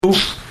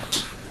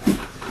Shmois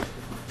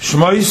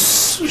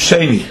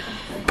Sheni,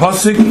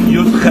 Pasuk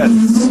Yud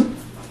Ches.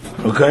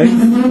 Okay,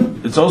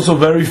 it's also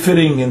very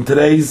fitting in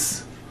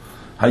today's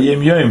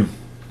Hayom Yom.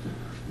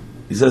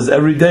 He says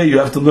every day you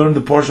have to learn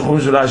the portion of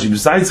Chumash Rashi.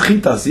 Besides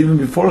Chitas, even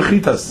before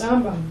Chitas,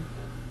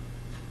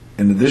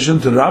 in addition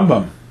to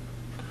Rambam,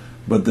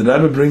 but the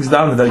Rebbe brings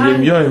down the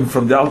Hayom Yom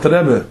from the Alter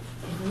Rebbe,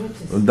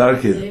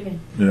 Darkid.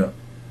 Yeah.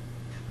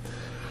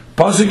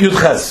 Pasuk Yud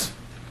Ches.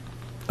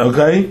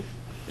 Okay.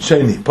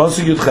 Sheni,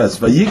 Pasuk Yud Ches.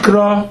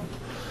 Vayikra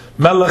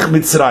Melech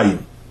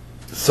Mitzrayim.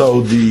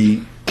 So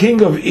the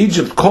king of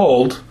Egypt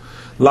called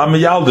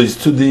Lamiyaldis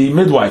to the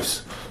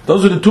midwives.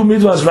 Those were the two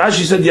midwives.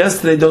 Rashi said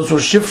yesterday those were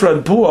Shifra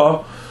and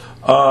Pua.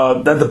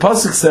 That the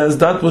Pasuk says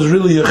that was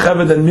really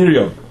Yocheved and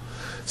Miriam.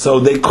 So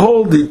they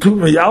called the two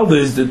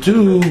Miyaldis, the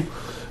two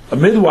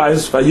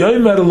midwives,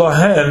 Vayomer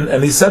Lohen,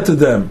 and he said to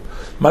them,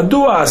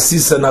 Madua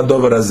asisa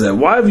nadover hazeh?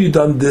 Why have you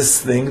done this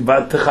thing?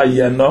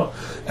 Vatechayeno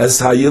es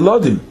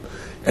hayilodim.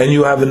 And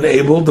you have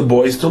enabled the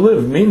boys to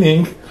live.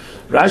 Meaning,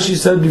 Rashi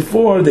said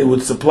before, they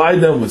would supply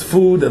them with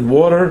food and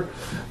water.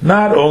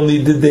 Not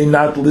only did they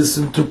not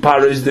listen to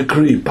Paro's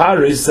decree,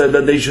 Paro said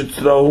that they should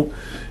throw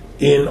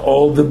in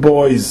all the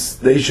boys.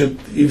 They should,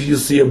 if you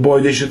see a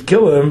boy, they should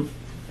kill him.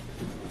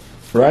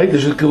 Right? They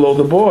should kill all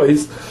the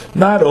boys.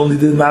 Not only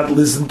did not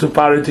listen to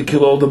Paro to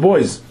kill all the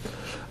boys.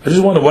 I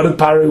just wonder, what did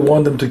Paro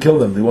want them to kill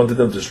them? He wanted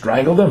them to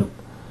strangle them?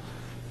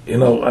 You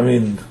know, I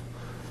mean,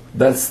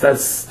 that's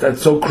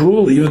so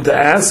cruel. Even to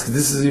ask,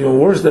 this is even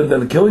worse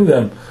than killing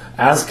them.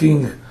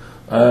 Asking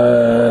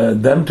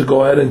them to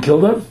go ahead and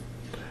kill them.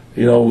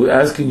 You know,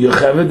 asking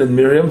Yocheved and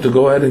Miriam to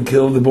go ahead and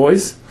kill the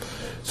boys.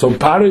 So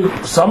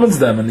Paro summons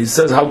them and he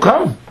says, how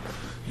come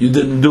you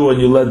didn't do and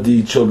you let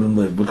the children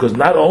live? Because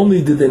not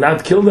only did they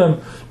not kill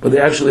them, but they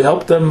actually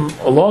helped them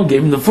along,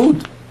 gave them the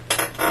food.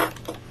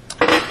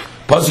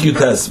 Pasuk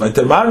Yutes.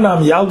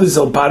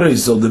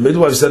 So the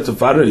midwife said to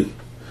Paro,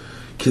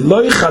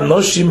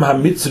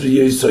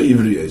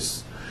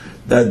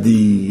 that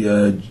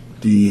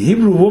the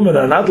Hebrew women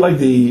are not like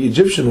the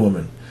Egyptian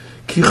women.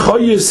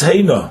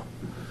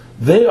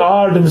 They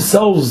are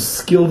themselves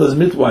skilled as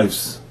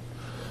midwives.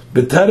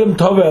 Before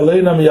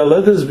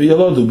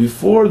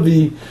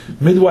the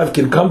midwife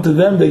can come to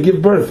them, they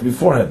give birth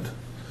beforehand.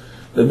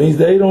 That means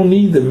they don't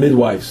need the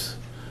midwives,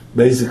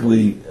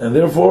 basically, and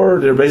therefore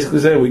they're basically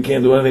saying we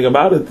can't do anything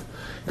about it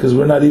because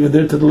we're not even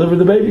there to deliver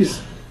the babies.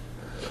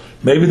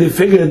 Maybe they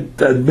figured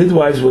that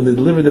midwives, when they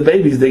deliver the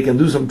babies, they can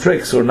do some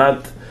tricks or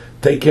not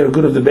take care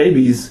good of the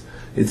babies.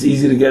 It's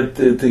easy to get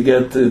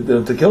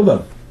to kill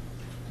them.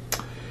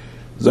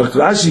 Zakt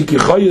Rashi,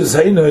 kichoyes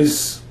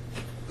heinois.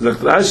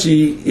 Zakt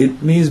Rashi,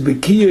 it means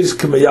bekiyos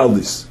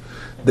k'meyaldis.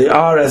 They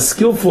are as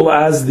skillful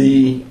as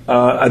the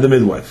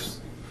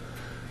midwives.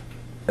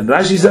 And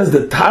Rashi says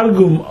the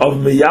targum of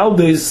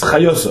meyaldis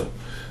chayosa.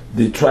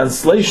 The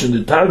translation,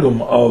 the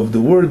targum of the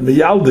word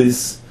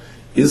meyaldis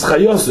is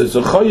chayosa.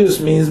 So chayos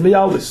means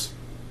meyaldis.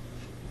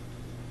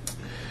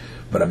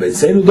 But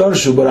Abbeitzeinu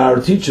Darshu, but our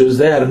teachers,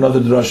 they had another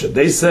drasha.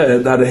 They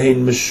said that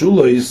hein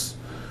meshulois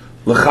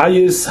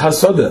l'chayis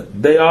hasoda.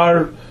 They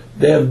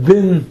have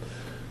been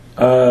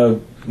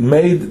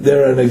made.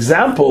 They're an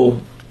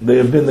example. They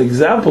have been the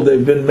example.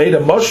 They've been made a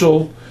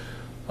mashal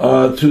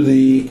to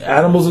the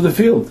animals of the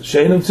field.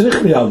 Sheinam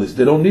tzrich miyaldis.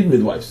 They don't need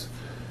midwives.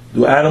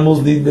 Do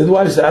animals need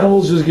midwives?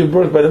 Animals just give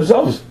birth by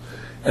themselves,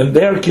 and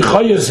they're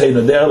kichayos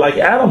heina. They are like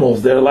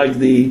animals. They're like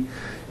the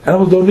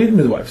animals. Don't need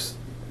midwives.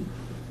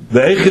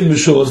 Where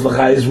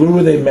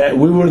were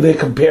they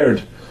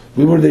compared?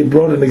 Where were they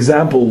brought an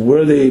example?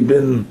 Where they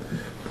been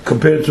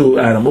compared to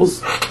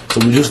animals? So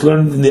we just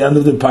learned in the end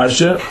of the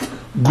parsha,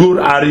 Gur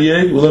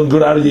Aryeh. We learned Gur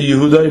Aryeh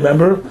Yehuda.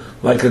 Remember,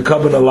 like a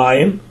cub and a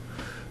lion.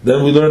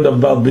 Then we learned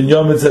about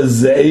Binyamin. It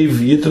says Zeiv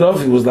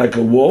Yitrov. He was like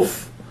a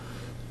wolf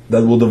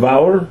that will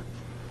devour.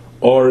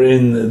 Or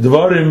in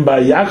Devarim,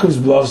 by Yaakov's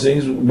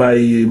blessings, by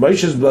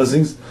Moshe's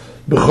blessings,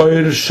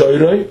 B'choyer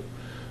Shoyroi.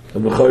 You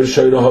know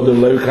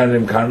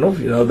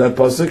that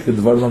pasuk, the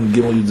Devarim on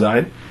Gimel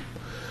Yud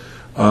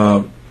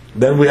Zayin.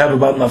 Then we have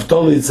about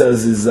Naphtali. It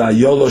says is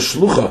Yolo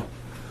Shlucha.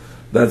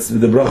 That's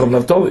the bracha of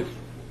Naphtali.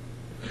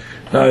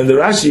 Now in the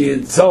Rashi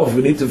itself,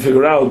 we need to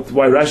figure out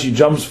why Rashi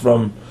jumps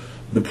from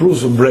the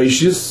proofs from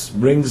Bereishis,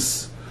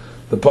 brings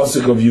the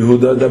pasuk of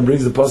Yehuda, then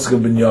brings the pasuk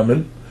of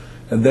Binyamin,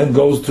 and then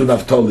goes to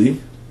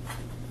Naphtali.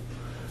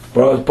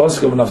 But the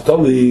pasuk of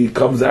Naphtali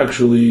comes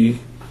actually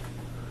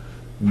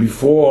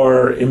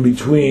before, in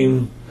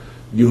between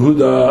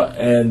Yehuda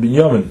and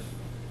Binyamin.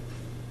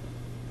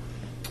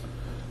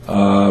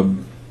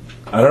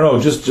 I don't know,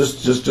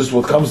 just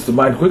what comes to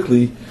mind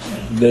quickly.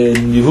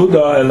 Then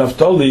Yehuda and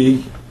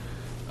Naphtali,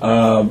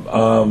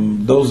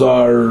 those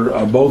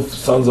are both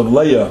sons of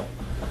Leah,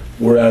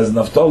 whereas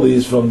Naphtali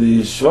is from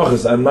the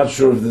Shvachis. I'm not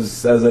sure if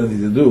this has anything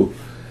to do.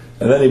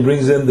 And then he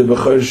brings in the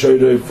Bechor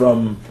Shoyrei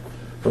from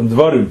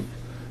Devarim.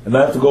 And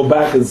I have to go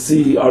back and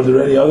see, are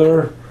there any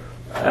other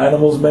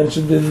animals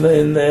mentioned in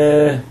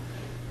the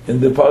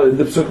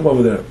psukim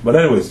over there? But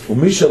anyways,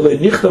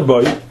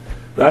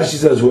 Rashi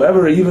says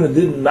whoever even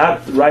did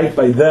not write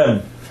by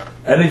them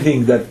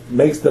anything that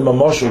makes them a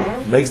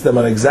moshul, makes them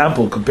an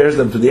example, compares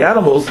them to the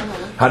animals,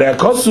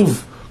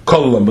 Hareakosuv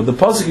Kolam, but the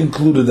Pasuk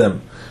included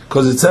them.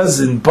 Because it says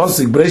in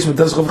Pasuk, Breish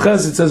Meteschav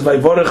Ches, it says,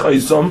 Vayvorech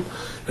Oisom.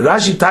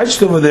 Rashi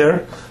touched over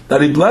there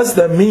that he blessed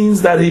them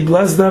means that he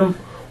blessed them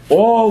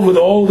all with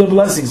all the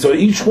blessings. So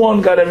each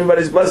one got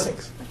everybody's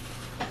blessings.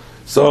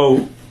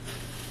 So,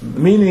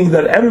 meaning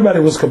that everybody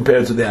was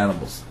compared to the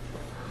animals.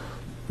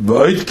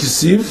 V'oid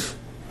Kisiv,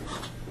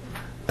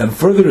 and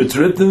further it's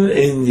written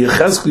in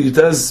Yechezkel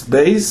Yutes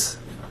Beis,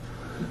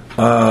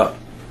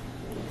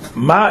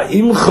 Ma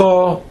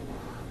Imcha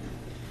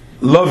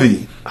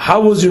Lovi,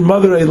 how was your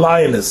mother a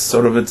lioness?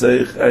 Sort of, it's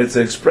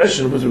an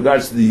expression with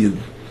regards to the Yid.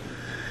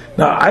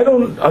 Now, I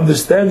don't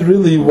understand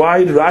really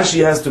why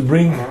Rashi has to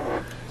bring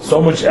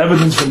so much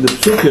evidence from the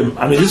Psukim.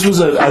 I mean, this was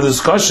a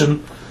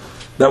discussion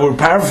that were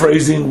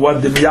paraphrasing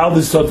what the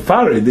Miyaldis taught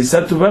Pharaoh. They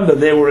said to them that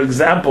they were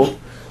example,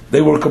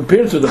 they were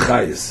compared to the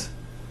Chayes.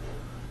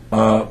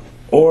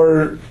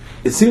 Or,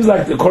 it seems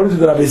like, according to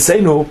the Rabbi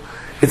Seinu,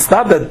 it's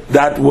not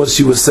that what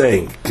she was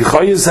saying.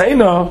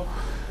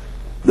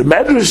 The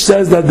Medrash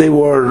says that they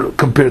were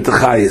compared to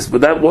Chayes,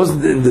 but that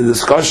wasn't in the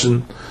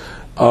discussion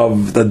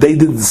of that they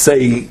didn't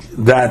say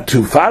that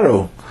to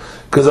Pharaoh,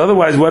 because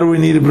otherwise, why do we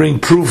need to bring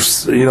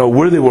proofs?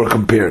 Where they were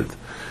compared.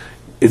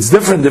 It's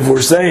different if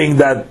we're saying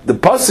that the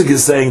pasuk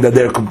is saying that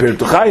they're compared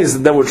to Chayes,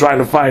 and then we're trying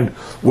to find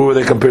where were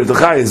they compared to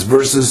Chayes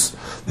versus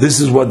this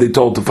is what they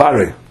told to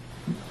Pharaoh.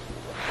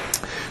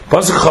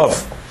 Pasuk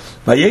Chav,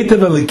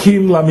 Vayetev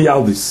Elikim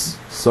LaMiyaldis.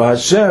 So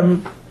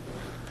Hashem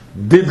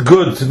did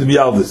good to the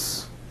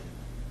Miyaldis.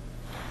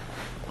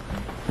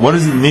 What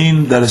does it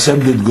mean that Hashem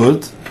did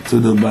good to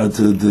the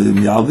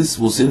Miyaldis?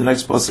 We'll see in the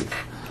next pasuk.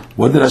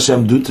 What did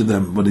Hashem do to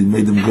them? But He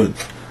made them good.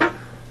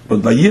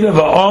 But Vayira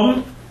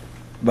va'om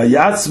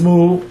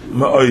vayatzmu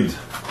ma'od,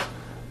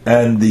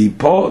 and the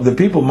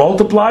people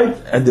multiplied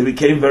and they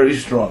became very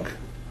strong.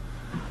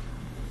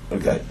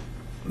 Okay,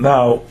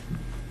 now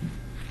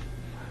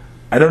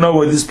I don't know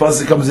where this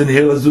pasuk comes in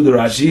here. Let's do the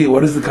Rashi.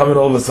 What is it coming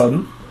all of a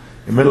sudden?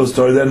 In the middle of the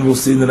story, then we'll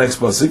see in the next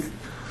pasuk.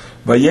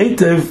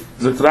 Vayetev,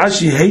 Zot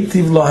Rashi,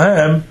 heitiv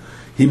lohem,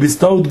 He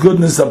bestowed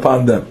goodness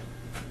upon them.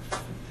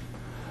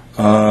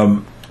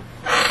 And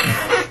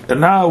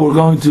now we're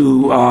going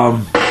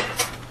to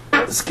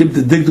skip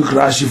the Dikduk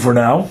Rashi for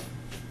now.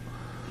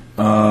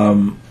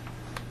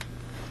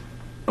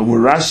 Where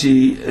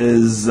Rashi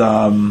is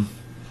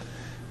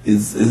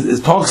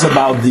talks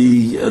about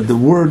the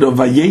word of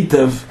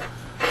Vayetev,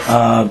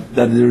 that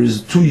there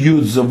is two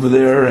yuds over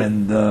there,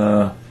 and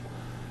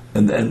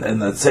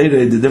let's say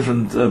the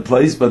different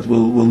place, but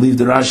we'll leave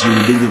the Rashi,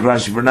 the Dikduk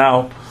Rashi for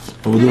now,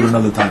 and we'll do it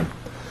another time.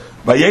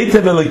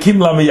 Vayetev Elikim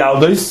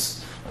LaMiyaldis.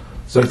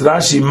 So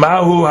Rashi,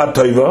 Mahu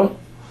HaToiva,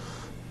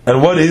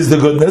 and what is the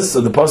goodness?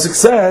 So the pasuk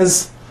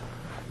says,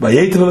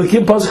 Vayetev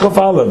Elikim pasuk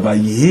Chafalev,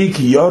 Vayihi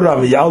Ki Yora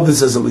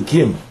Miyaldis as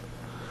Elikim.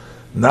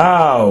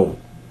 Now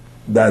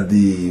that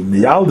the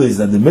Miyaldis,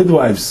 that the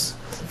midwives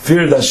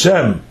feared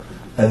Hashem,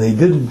 and they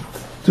didn't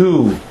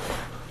do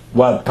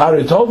what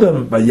Pari told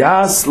them,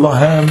 Vayas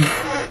Lohem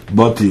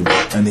Botim,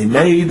 and he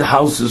made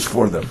houses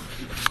for them.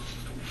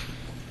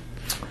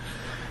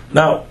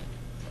 Now,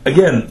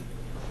 again,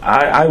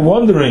 I'm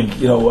wondering,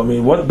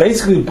 what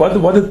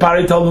did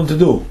Pari tell them to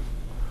do?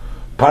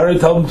 Pari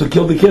told them to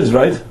kill the kids,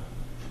 right?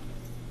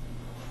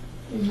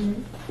 Mm-hmm.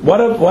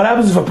 What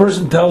happens if a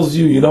person tells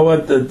you,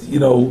 like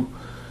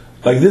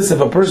this,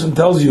 if a person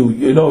tells you,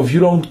 if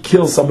you don't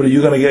kill somebody,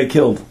 you're going to get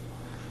killed.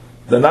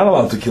 They're not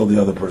allowed to kill the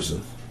other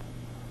person.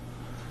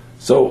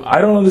 So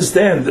I don't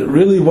understand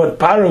really what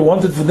Pari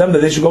wanted for them,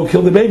 that they should go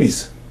kill the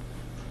babies.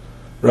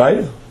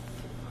 Right?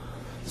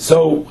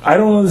 So I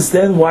don't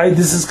understand why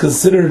this is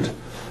considered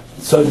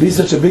so it'd be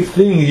such a big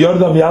thing.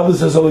 Yordam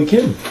Yaldis as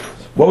Elikim.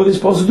 What were they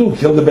supposed to do?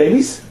 Kill the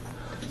babies?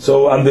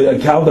 So on the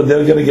account that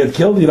they're going to get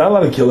killed, you're not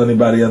allowed to kill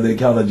anybody on the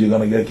account that you're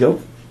going to get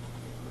killed.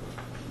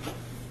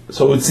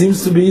 So it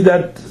seems to be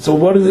that. So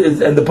what is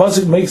it? And the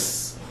pasuk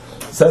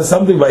says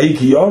something by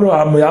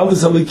Yordam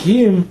Yaldis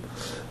Elikim,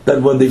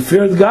 that when they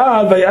feared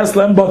God, Vayas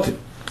Lem Botim.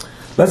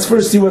 Let's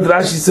first see what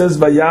Rashi says.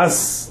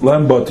 Vayas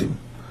Lem Botim.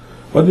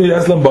 What do you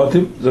Vayas Lem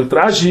Botim? So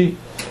Rashi,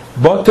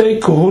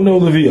 Bote Kohuna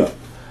Levia.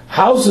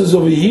 Houses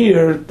over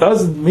here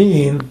doesn't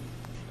mean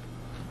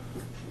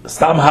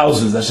stam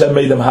houses. Hashem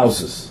made them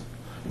houses,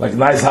 like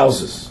nice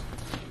houses.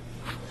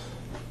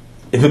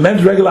 If it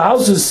meant regular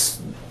houses,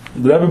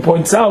 the Rebbe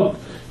points out,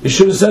 it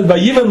should have said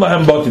Vayiven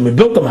Lahem Botim. He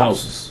built them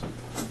houses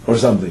or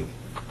something.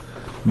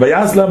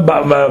 Vayas Lahem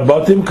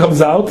Botim comes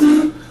out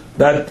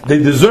that they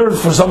deserved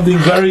for something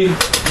very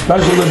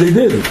special that they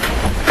did.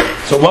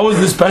 So what was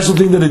the special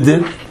thing that they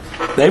did?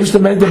 They used to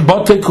make them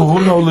Bote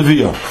Kohuna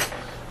Levia.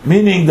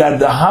 Meaning that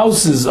the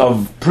houses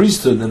of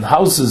priesthood and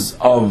houses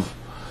of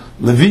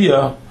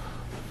Leviah,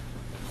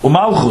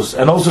 Umalchus,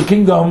 and also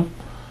kingdom,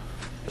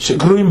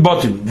 Shekruim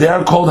Botim, they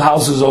are called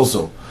houses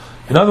also.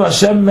 In other words,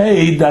 Hashem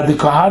made that the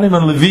Kohanim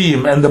and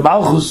Leviim and the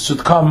Malchus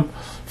should come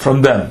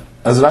from them,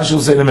 as Rashi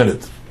will say in a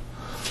minute.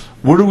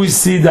 Where do we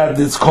see that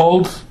it's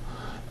called?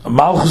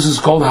 Malchus is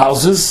called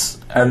houses,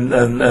 and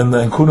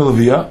Kuna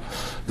Leviah.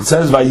 It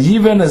says,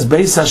 Vayiven as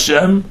Beis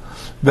Hashem,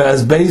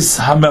 as Beis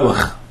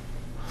HaMelech.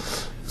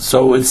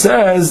 So it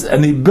says,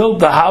 and he built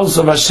the house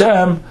of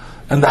Hashem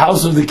and the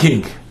house of the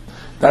king.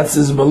 That's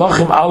his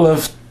Melachim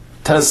Aleph,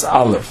 Tes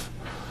Aleph.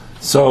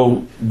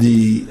 So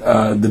the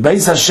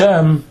Beis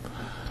Hashem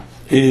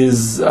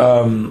is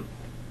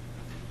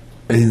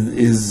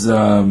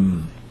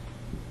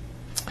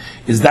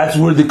that's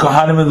where the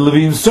Kohanim and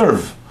Levim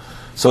serve.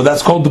 So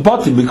that's called the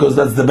Batim because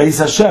that's the Beis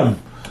Hashem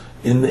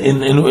in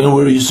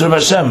where you serve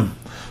Hashem.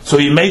 So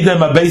he made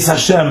them a Beis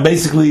Hashem,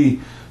 basically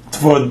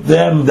for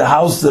them the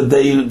house that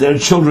their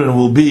children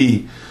will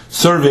be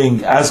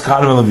serving as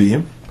Kohanim and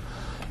Levim,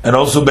 and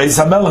also Beis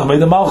HaMelech made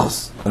the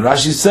Malchus. And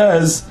Rashi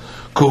says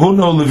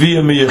Kahuna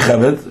Leviya mi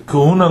Yocheved.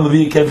 Kahuna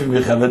Leviya came from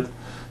Yocheved.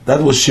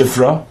 That was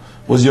Shifra,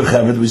 was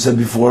Yocheved. We said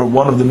before,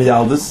 one of the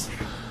Miyaldis,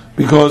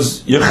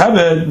 because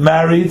Yocheved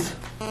married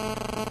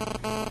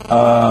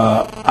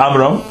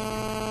Amram,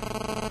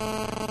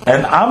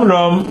 and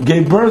Amram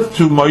gave birth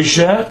to Moshe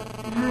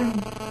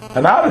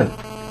and Aaron.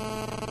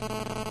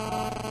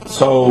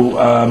 So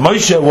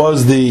Moshe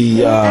was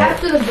the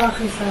after the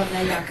brachas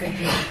that Yaakov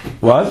gave.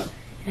 What?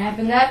 It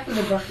happened after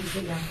the brachas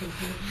that Yaakov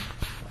gave.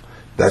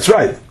 That's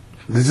right.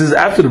 This is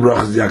after the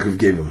brachas Yaakov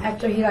gave him.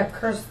 After he got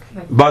cursed.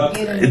 But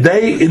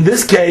they, in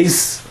this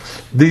case,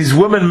 these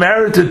women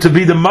merited to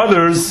be the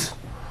mothers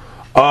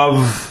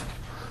of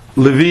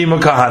Levim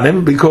and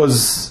Kahanim,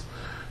 because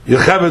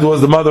Yocheved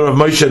was the mother of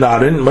Moshe and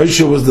Aaron.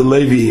 Moshe was the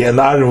Levi and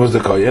Aaron was the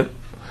Kohen,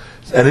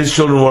 and his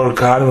children were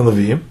Kahanim and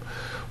Levim.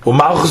 Well,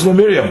 Malchus and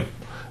Miriam,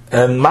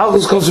 and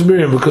Malchus comes from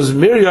Miriam because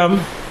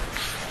Miriam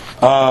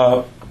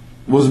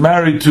was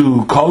married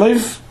to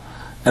Kolev,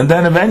 and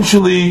then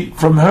eventually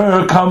from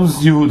her comes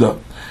Yehuda.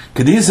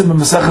 Kedisa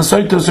b'Masechah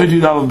Soita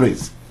Yudal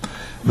Beis.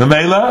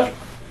 Memela.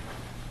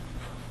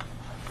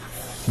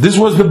 This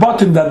was the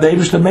bottom that the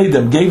Eibishter made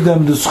them, gave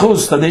them the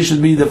schus that they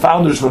should be the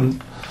founders from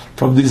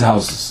these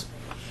houses.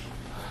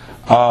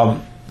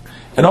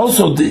 And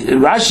also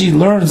Rashi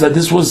learns that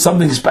this was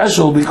something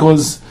special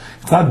because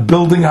it's not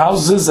building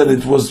houses, and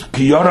it was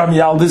Kiyoram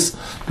Yaldis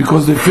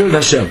because they feared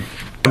Hashem.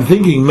 I'm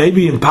thinking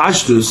maybe in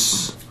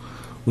Pashtus,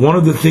 one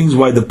of the things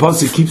why the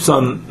pasuk keeps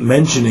on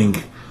mentioning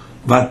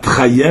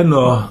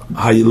Vatchayeno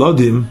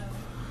Hayilodim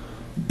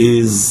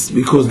is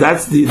because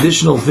that's the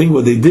additional thing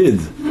what they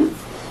did.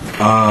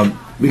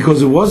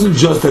 Because it wasn't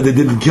just that they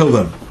didn't kill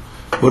them,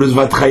 but it's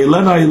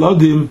Vatchayeno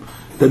Hayilodim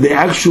that they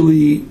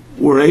actually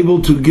were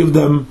able to give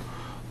them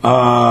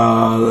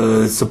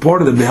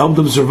supported them, they helped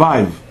them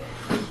survive.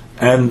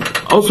 And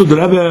also the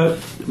Rebbe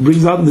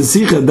brings out in the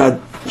Sikha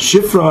that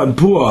Shifra and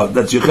Pua,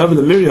 that's Yocheved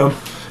and Miriam,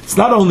 it's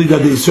not only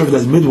that they served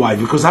as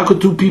midwives, because how could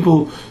two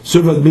people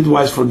serve as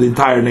midwives for the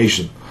entire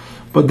nation?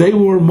 But they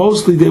were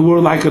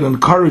like an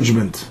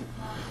encouragement,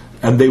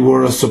 and they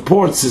were a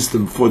support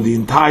system for the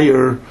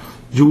entire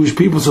Jewish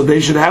people, so they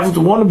should have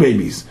to want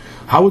babies.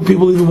 How would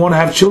people even want to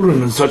have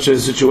children in such a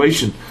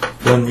situation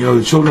when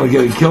the children are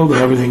getting killed and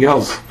everything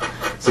else?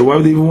 So why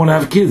would they even want to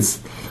have kids?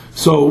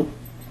 So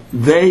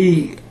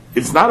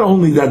it's not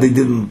only that they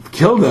didn't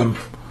kill them,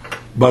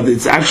 but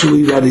it's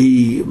actually that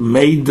he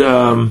made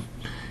them.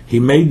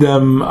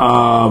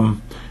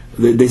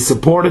 They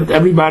supported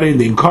everybody and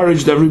they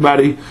encouraged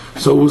everybody.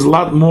 So it was a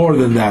lot more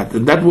than that,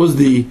 and that was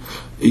the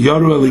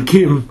Yoram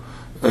Elikim,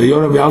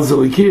 Yoram Yalz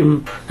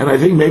Elikim, and I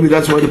think maybe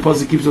that's why the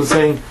pasuk keeps on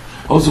saying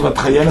also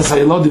Vatchayenes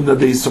Hayilodim, that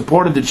they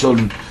supported the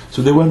children.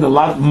 So they went a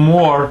lot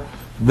more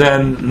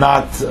than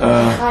not.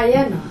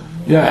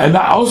 Yeah, and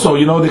also,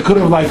 they could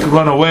have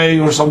run away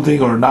or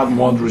something, or not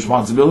want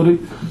responsibility.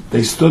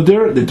 They stood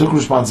there, they took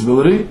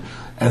responsibility,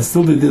 and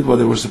still they did what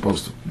they were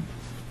supposed to.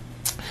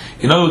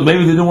 In other words,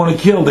 maybe they didn't want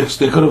to kill, they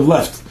could have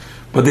left.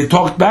 But they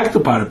talked back to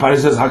Pari. Pari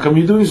says, how come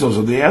you're doing so?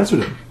 So they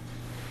answered him.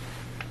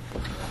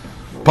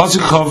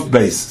 Pasuk Chav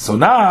Beis. So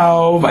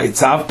now,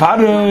 Vayitzav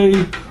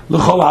Pari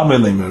l'chol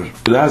ha'melemer.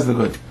 That's the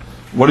good.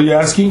 What are you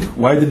asking?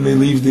 Why didn't they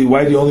leave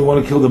why do you only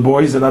want to kill the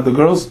boys and not the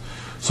girls?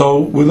 So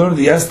we learned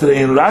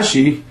yesterday in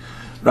Rashi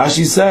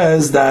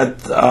says that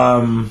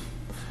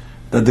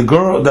that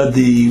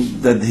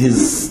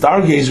his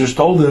stargazers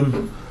told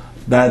him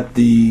that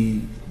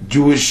the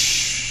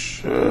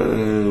Jewish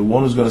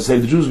one who's going to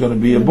save the Jews is going to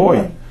be a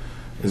boy.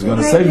 He's going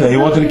to save them. He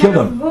wanted to kill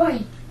them.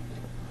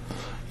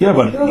 Yeah,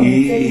 but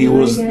he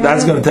was.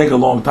 That's going to take a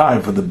long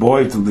time for the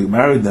boy to be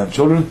married and have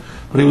children.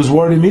 But he was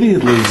worried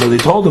immediately, so they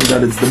told him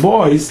that it's the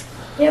boys.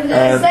 Yeah, but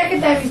the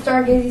second time he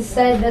started, he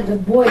said that the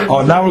boy.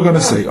 Oh, now we're going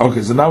to say.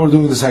 Okay, so now we're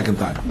doing the second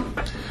time.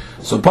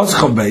 So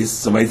Pasuk Beis.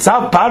 So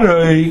Vayitzav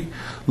Paroi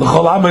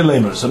l'chol ha'amei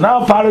lemer. So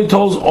now Paroi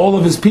tells all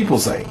of his people,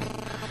 saying.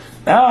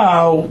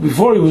 Now,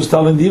 before he was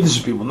telling the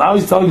Yiddish people, now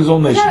he's telling his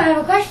own nation. No, I have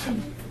a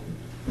question.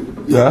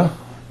 Yeah.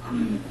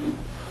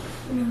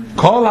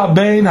 Kol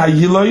habein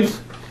hayiloid.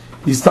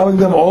 He's telling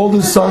them all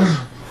the sons.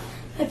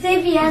 Let's say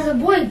if he has a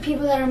boy,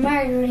 people that are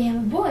married already have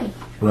a boy.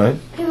 Right.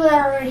 People that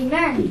are already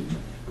married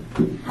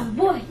have a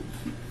boy.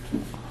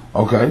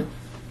 Okay.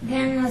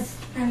 Then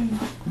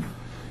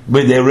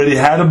Wait, they already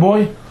had a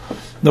boy?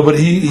 No, but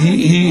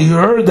he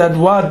heard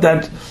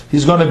that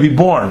he's going to be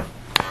born.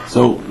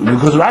 So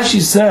because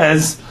Rashi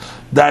says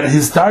that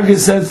his target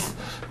says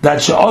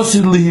that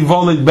she'osid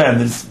lihivolid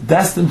ben, it's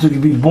destined to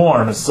be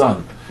born a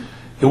son.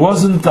 He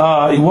wasn't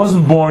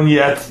born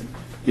yet.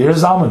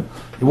 Here's Alman.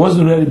 He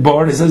wasn't already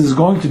born. He says he's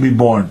going to be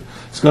born.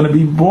 It's going to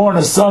be born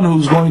a son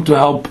who's going to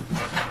help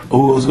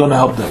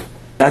them.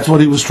 That's what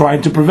he was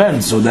trying to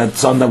prevent. So that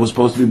son that was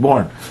supposed to be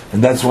born,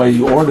 and that's why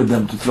he ordered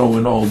them to throw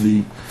in all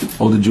the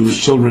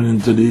Jewish children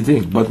into the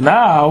thing. But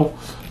now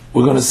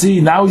we're going to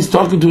see. Now he's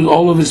talking to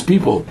all of his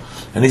people,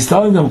 and he's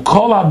telling them,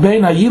 "Kol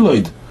habein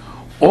hayiloid,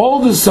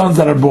 all the sons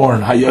that are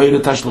born, hayoyed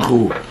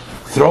tashlechu,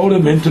 throw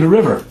them into the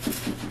river."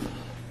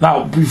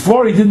 Now,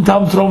 before he didn't tell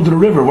them to throw them to the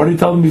river. What did he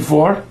tell them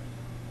before?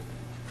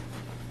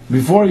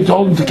 Before he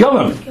told them to kill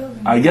them.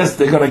 I guess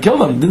they're going to kill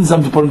them. He didn't tell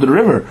them to put them to the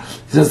river.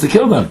 He says to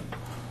kill them.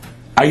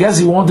 I guess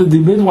he wanted the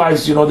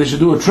midwives, they should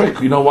do a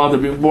trick, while they're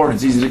being born.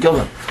 It's easy to kill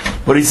them.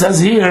 But he says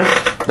here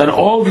that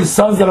all the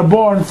sons that are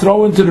born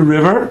throw into the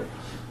river.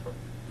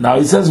 Now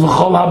he says,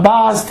 V'chol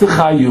habas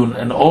tichayun,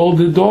 and all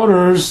the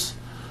daughters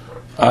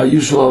you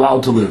shall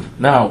allow to live.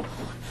 Now,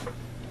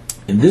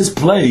 in this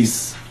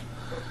place,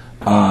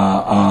 this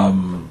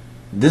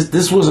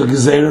was a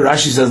gezeira.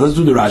 Rashi says, let's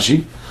do the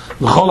Rashi.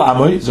 L'chol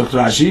amoy, zokt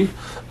Rashi,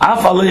 af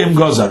aleim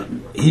gozar.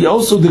 He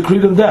also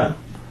decreed on them.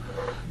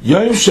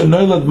 Yom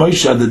shenoilad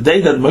Moshe, the day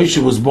that Moshe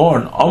was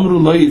born, Amru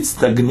lo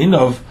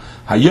yitztagninov,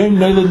 hayom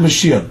noilad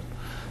Mashiach.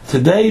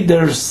 Today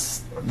their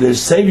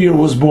savior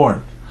was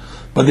born.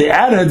 But they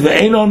added,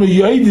 ve'ein onu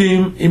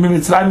yoidim im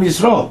Mitzrayim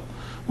Yisrael.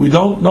 We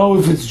don't know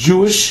if it's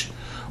Jewish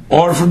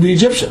or from the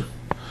Egyptian.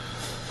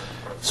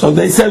 So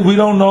they said, we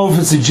don't know if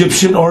it's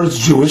Egyptian or it's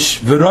Jewish.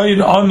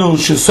 V'royin anu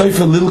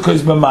shesoifa lilkois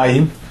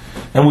b'mayim.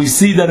 And we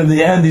see that in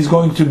the end he's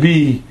going to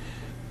be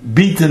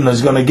beaten,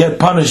 he's going to get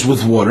punished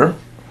with water.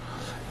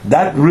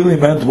 That really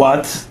meant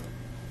what?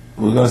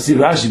 We're going to see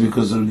Rashi,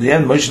 because in the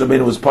end Moshe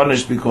Rabbeinu was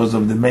punished because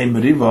of the Mei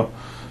Meriva,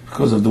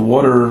 because of the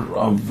water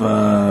of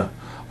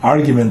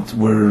argument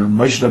where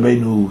Moshe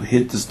Rabbeinu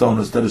hit the stone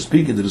instead of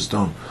speaking to the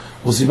stone.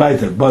 We'll see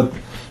later. But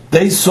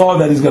they saw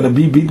that he's going to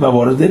be beaten by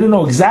water. They didn't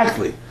know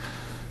exactly.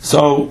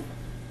 So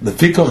the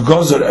Fikach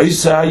Gozer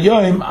Eisa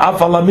Hayoim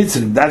Afala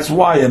Mitzrim. That's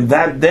why on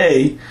that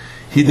day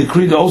he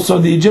decreed also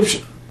the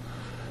Egyptian,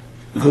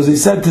 because he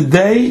said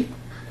today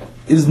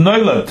is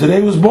Noila, today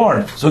was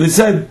born. So they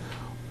said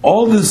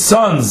all the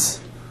sons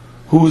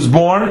who was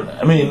born,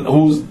 I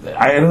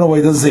don't know why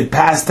he doesn't say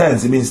past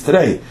tense, it means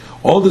today.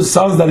 All the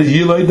sons that is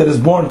Yiloid, that is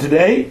born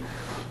today,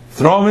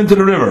 throw them into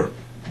the river.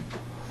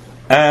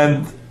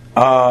 And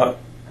the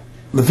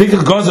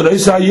Fikach Gozer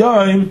Eisa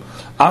Hayoim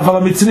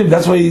Afala Mitzrim.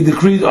 That's why he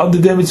decreed on the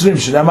day Mitzrim.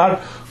 Shenamar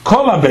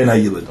Kol habein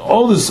hayilid,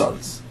 all the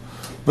sons.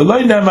 But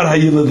Lo Nemar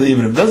hayilid the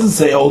Ivrim. Doesn't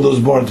say all those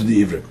born to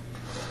the Ivrim.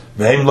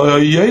 They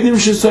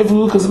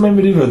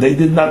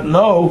did not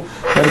know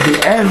that at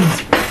the end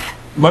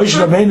Moshe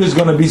Rabbeinu is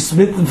going to be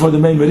smitten for the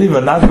Mei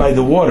Meriva, not by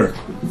the water.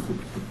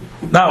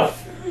 Now,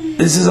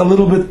 this is a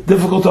little bit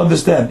difficult to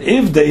understand.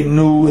 If they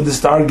knew in the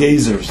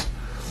stargazers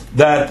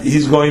that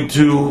he's going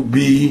to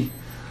be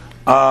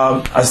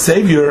a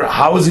savior,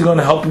 how is he going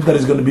to help them that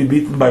he's going to be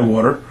beaten by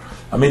water?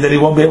 That he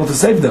won't be able to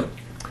save them.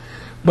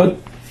 But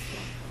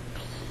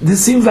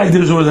this seems like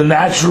there's a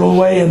natural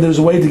way and there's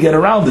a way to get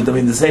around it.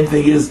 The same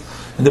thing is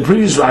in the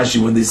previous Rashi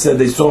when they said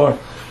they saw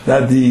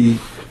that is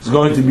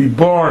going to be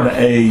born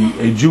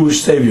a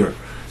Jewish savior.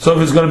 So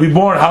if it's going to be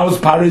born, how is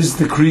Pari's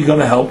decree going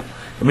to help?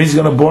 It means he's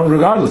going to be born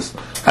regardless.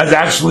 As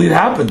actually it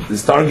happened. The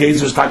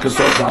stargazers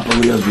takasot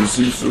properly, as we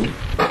see soon.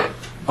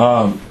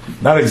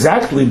 Not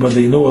exactly, but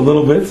they knew a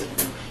little bit.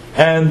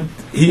 And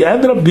he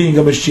ended up being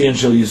a Mashiach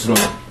Shel Yisrael.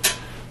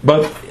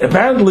 But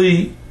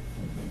apparently,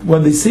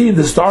 when they see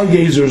the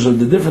stargazers or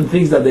the different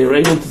things that they are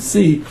able to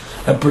see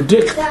and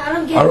predict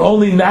are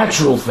only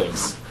natural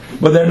things,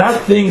 but they're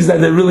not things that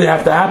they really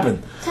have to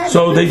happen.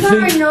 So they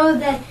think. Know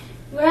that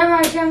whatever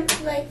Hashem,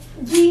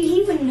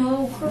 he would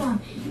know. Come on.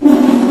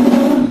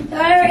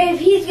 If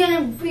he's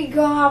going to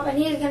go up and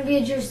he's going to be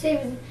a Jewish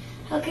savior,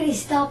 how can he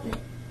stop it?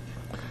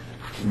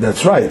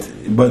 That's right,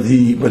 but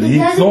he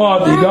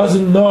thought he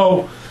doesn't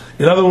know.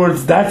 In other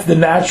words, that's the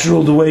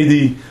the way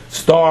the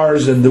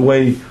stars and the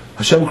way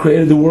Hashem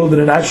created the world in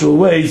a natural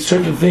way.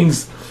 Certain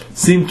things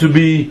seem to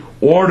be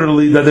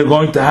orderly, that they're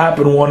going to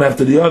happen one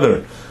after the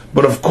other.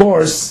 But of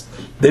course,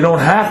 they don't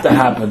have to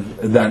happen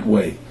that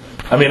way.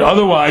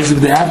 Otherwise, if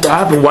they have to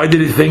happen, why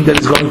did he think that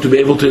he's going to be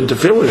able to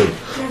interfere with it?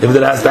 If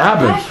that has to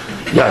happen.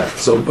 Yeah,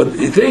 but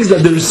he thinks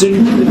that there is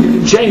things that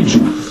can change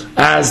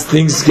as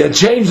things get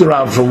changed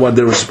around from what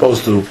they were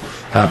supposed to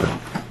happen.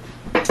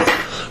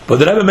 But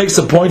the Rebbe makes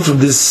a point from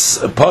this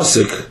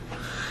pasuk,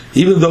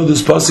 even though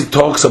this pasuk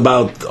talks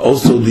about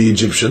also the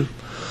Egyptian,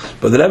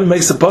 but the Rebbe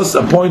makes a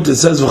point that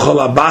says v'chol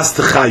habas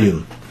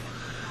techayun.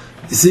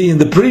 You see, in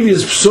the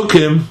previous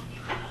psukim,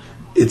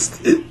 it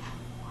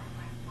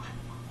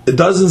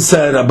doesn't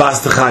say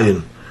habas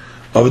techayun.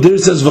 Over there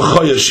it says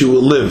v'choya, she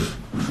will live.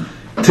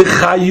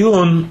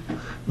 Techayun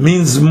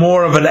means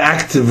more of an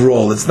active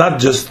role. It's not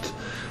just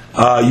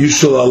you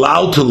shall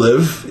allow to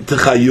live,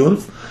 techayun,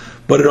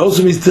 but it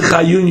also means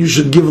techayun, you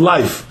should give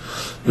life.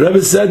 The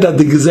Rebbe said that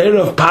the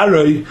Gezerah of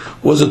Paroi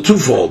was a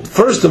twofold.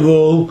 First of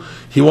all,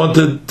 he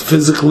wanted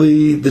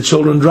physically the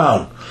children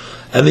drown.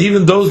 And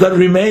even those that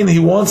remain, he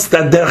wants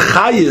that their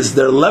chayis,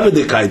 their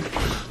levedikite,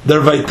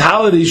 their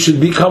vitality should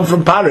become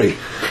from Paroi.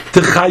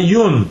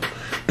 Techayun,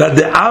 that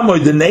the Amoy,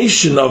 the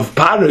nation of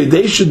Paroi,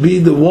 they should be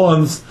the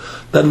ones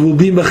that will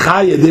be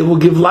mechayah, they will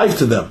give life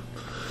to them.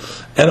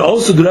 And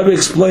also the Rebbe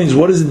explains,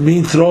 what does it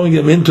mean throwing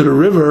them into the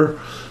river?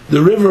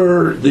 The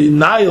river, the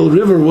Nile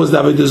River, was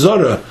the Avodah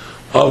Zarah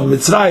of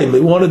Mitzrayim. They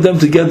wanted them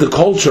to get the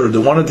culture, they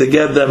wanted to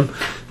get them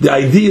the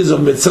ideas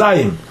of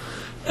Mitzrayim.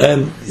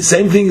 And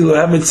same thing, we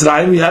have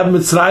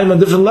Mitzrayim on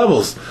different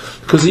levels.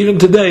 Because even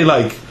today,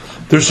 like,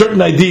 there's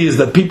certain ideas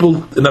that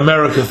people in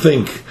America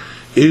think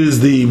is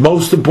the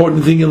most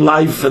important thing in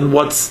life and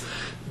what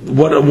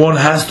one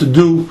has to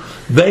do.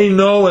 They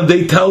know and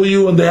they tell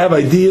you and they have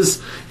ideas.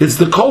 It's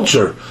the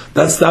culture.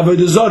 That's the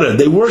Avodah Zarah.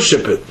 They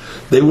worship it.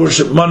 They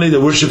worship money, they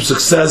worship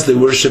success, they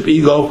worship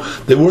ego,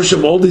 they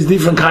worship all these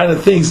different kind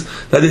of things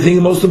that they think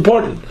are most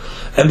important.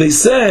 And they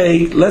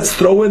say, let's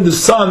throw in the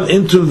sun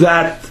into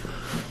that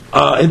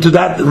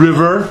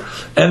river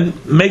and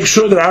make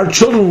sure that our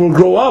children will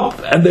grow up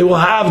and they will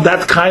have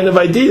that kind of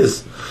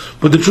ideas.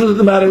 But the truth of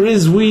the matter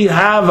is, we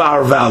have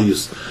our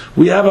values.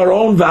 We have our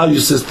own value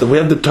system. We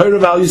have the Torah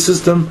value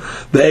system,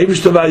 the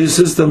Eibishter value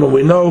system, and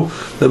we know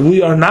that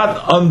we are not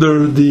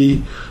under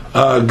the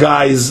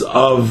guise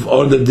of,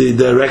 or the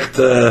direct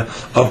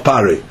of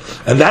Paroi.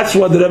 And that's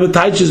what the Rebbe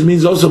teaches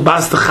means also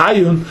Bas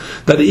Techayun,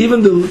 that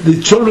even the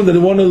children that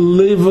want to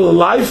live a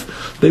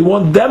life, they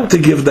want them to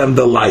give them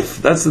the life.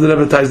 That's the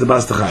Rebbe teaches the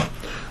Bas Techayun.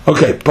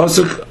 Okay,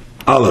 Pasuk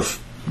Aleph.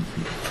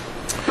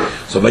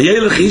 So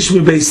Vayelech Ish mi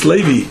Beis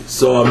Levi,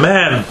 so a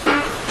man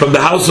from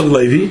the house of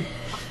Levi,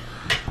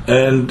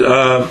 and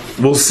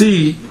we'll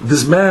see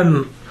this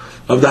man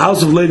of the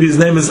house of Levi, his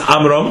name is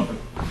Amram.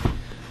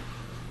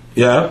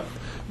 Yeah,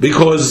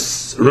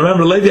 because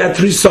remember Levi had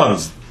 3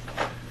 sons,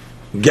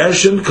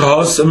 Gershon,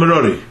 Kahas, and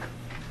Merari.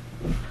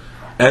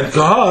 And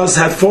Kahas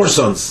had 4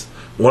 sons.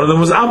 One of them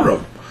was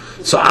Amram.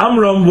 So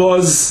Amram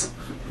was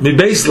mi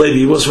Beis Levi,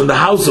 he was from the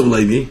house of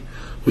Levi,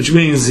 which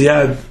means he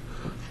had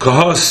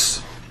Kahas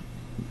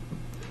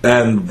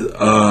and his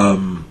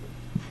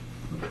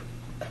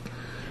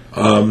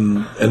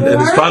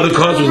father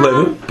Kahas was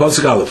Levi.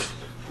 Pasuk Aleph.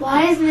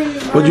 Why is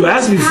it? What you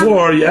asked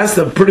before, you asked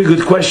a pretty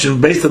good question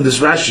based on this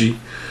Rashi.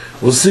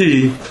 We'll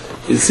see.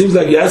 It seems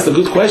like you asked a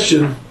good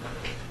question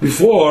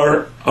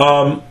before.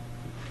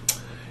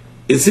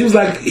 It seems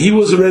like he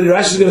was already.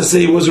 Rashi's going to say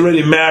he was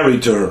already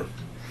married to her.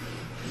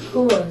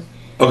 Who was?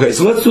 Okay,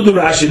 so let's do the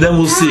Rashi, then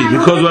we'll see,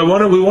 because we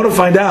want to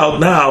find out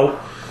now.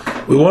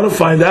 We want to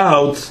find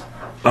out.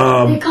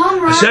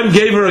 Hashem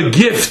gave her a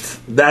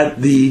gift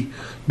that the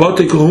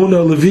Bate Kahuna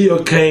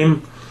Levia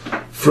came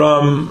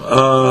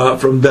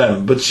from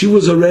them, but she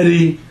was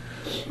already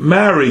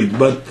married.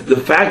 But the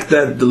fact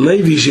that the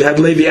Levi, she had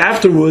Levi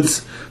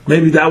afterwards,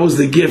 maybe that was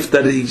the gift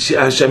that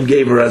Hashem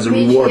gave her as a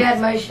reward. She had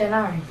Moshe and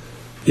Aaron.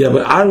 Yeah,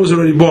 but Aaron was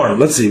already born.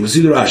 Let's see. We'll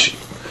see the Rashi.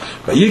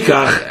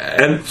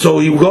 And so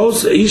he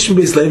goes. Ishim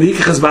Beis Levi,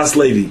 Yikach Bas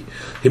Levi.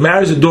 He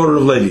marries the daughter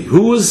of Levi.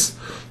 Who was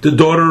the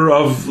daughter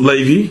of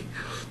Levi?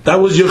 That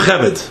was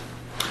Yocheved.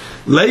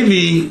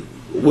 Levi,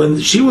 when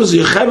she was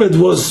Yocheved,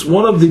 was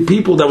one of the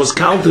people that was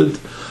counted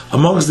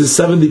amongst the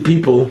 70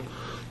 people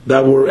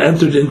that were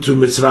entered into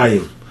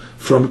Mitzrayim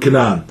from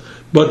Canaan.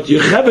 But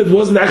Yocheved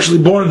wasn't actually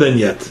born then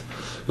yet.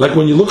 Like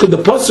when you look at the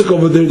pasuk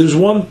over there, there's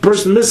one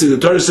person missing. The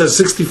Torah says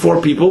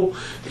 64 people.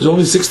 There's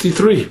only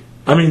 63.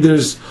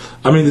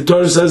 The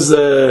Torah says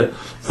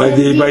by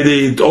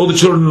the all the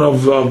children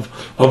of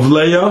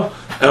Leah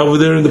over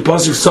there in the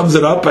pasuk sums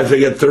it up. I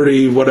forget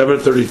 33 or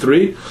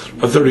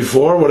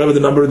 34, whatever the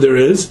number there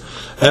is.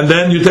 And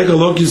then you take a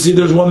look, you see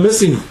there's one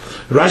missing.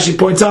 Rashi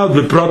points out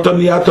you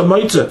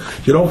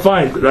don't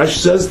find. Rashi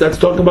says that's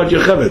talking about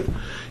Yocheved.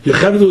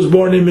 Yocheved was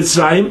born in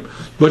Mitzrayim,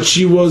 but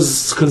she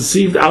was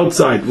conceived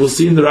outside. We'll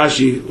see in the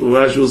Rashi.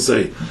 Rashi will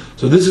say.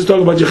 So this is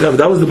talking about Yocheved.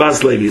 That was the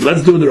Bas Levi.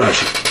 Let's do the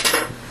Rashi.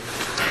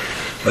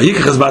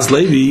 Bas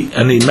Levi,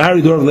 and he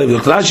married her of Levi.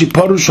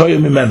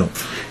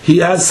 He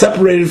has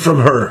separated from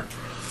her.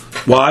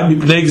 Why?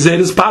 Because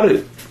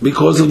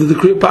of the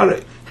decree of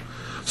Paroi.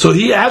 So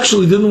he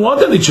actually didn't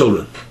want any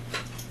children.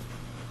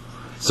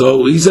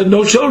 So he said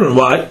no children.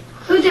 Why?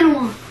 Who didn't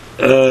want?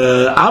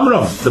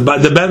 Amram,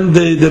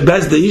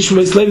 the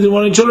Ishmael slave didn't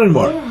want any children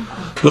anymore.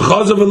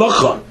 Because of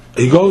Elocha,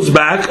 he goes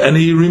back and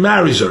he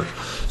remarries her.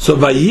 So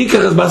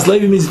Vayikach Bas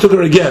Levi means he took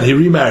her again. He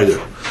remarried her.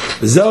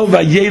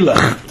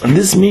 And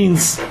this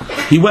means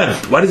he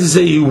went. Why does he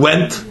say he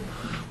went?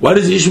 Why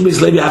does the Ishmael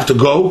Beis Levi have to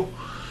go?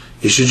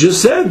 He should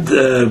just said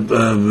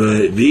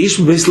the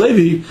Ishmael Beis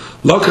Levi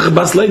Lokach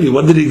Bas Levi.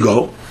 When did he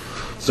go?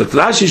 So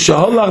Rashi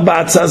Shaholach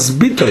Ba'atzas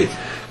Bitoy,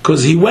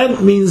 because he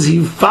went means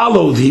he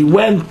followed. He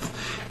went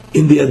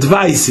in the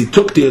advice. He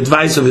took the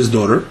advice of his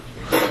daughter.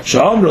 She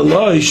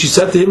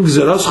said to him,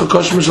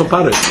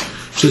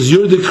 she says,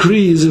 your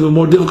decree is even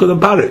more difficult than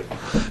Paroi.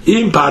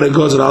 In Paroi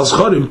goes on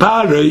al-schor. In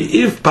Paroi,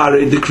 if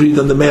Paroi decreed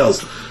on the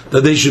males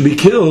that they should be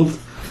killed,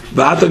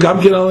 V'ata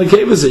gamkin al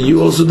nekevas, and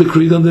you also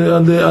decreed on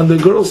the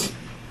girls.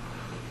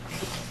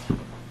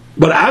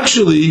 But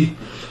actually,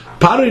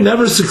 Pari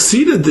never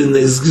succeeded in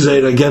his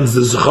gzeira against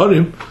the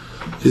Zecharim.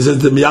 He said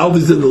the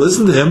Miyaldis didn't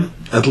listen to him,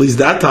 at least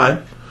that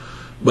time.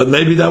 But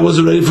maybe that was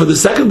already for the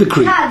second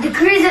decree. Yeah,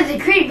 decree is a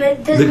decree,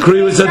 but the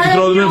decree was said to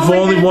throw them in for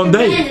only one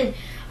day.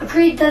 A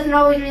creed doesn't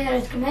always mean that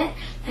it's commit.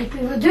 Like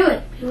people do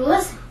it, people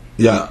listen.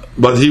 Yeah,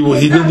 but he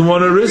didn't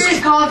want to risk.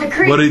 It's called a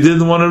decree. But he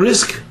didn't want to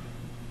risk.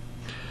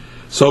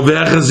 So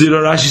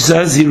Rashi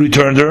says he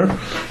returned her.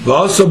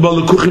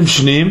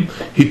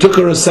 He took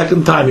her a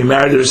second time. He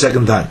married her a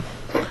second time.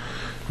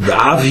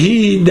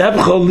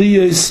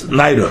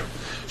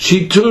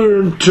 She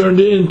turned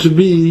in to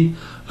be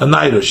a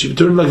Naira. She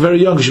turned like very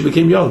young. She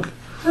became young.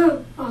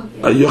 Who?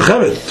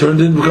 Yocheved turned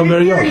in to become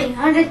very young.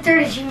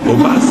 130.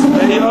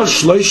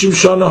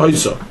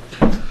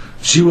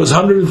 She was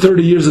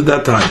 130 years at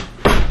that time.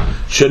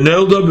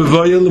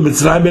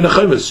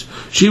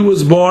 She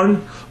was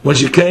born when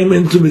she came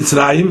into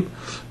Mitzrayim,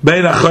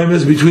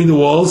 between the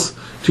walls.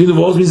 Between the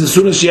walls means as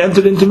soon as she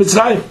entered into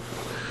Mitzrayim.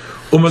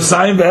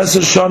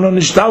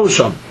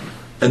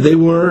 And they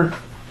were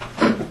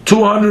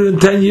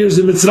 210 years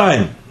in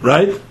Mitzrayim,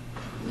 right?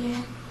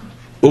 Yeah.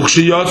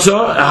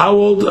 How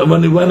old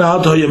when he went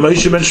out? So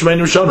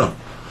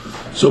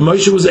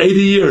Moshe was 80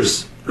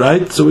 years,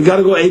 right? So we got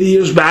to go 80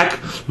 years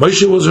back.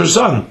 Moshe was her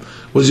son,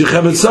 was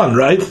Yocheved's son,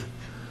 right?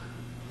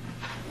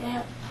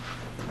 Yeah.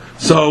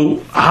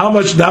 So how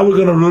much? Now we're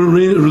going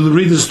to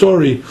read the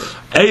story.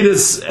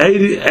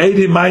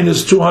 80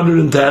 minus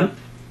 210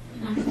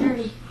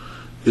 130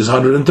 is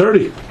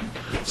 130.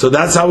 So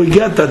that's how we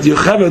get that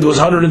Yocheved was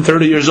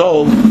 130 years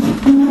old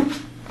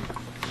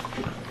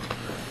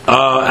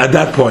at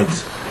that point.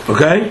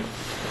 Okay?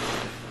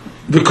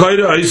 The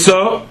Koida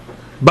Isa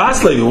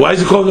Bas Levi. Why is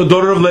he called the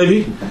daughter of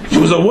Levi? She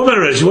was a woman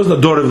already. She wasn't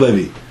a daughter of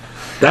Levi.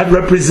 That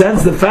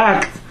represents the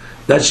fact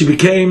that she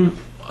became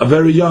a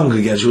very young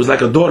again. She was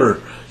like a daughter.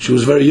 She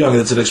was very young.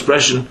 That's an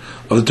expression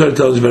of the Torah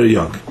tells very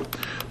young.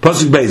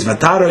 Pasuk Beis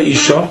Vatara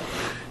Isha,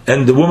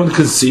 and the woman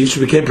conceived. She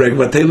became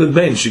pregnant. Vateled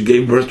Bein. She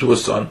gave birth to a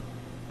son.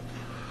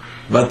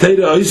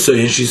 Vatera Isa,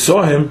 and she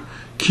saw him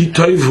Ki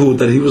Toivhu,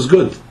 that he was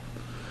good.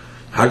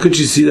 How could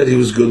she see that he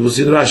was good? We'll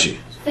see in Rashi.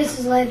 This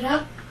is lighted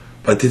up.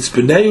 But it's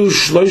B'neu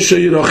Shloisha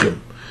Yerochim.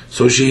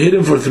 So she hid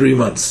him for 3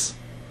 months.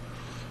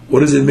 What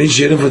does it mean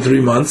she hid him for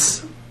 3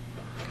 months?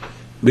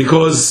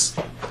 Because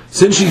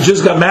since she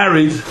just got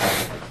married,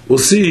 we'll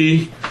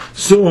see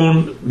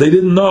soon, they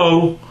didn't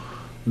know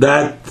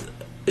that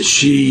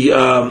she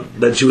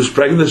was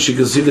pregnant, that she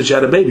conceived that she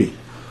had a baby.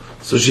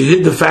 So she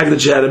hid the fact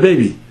that she had a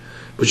baby.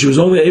 But she was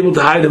only able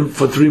to hide him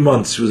for 3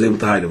 months. She was able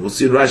to hide him. We'll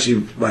see in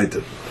Rashi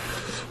later.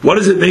 What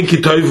does it mean?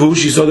 Kitoivu.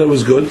 She saw that it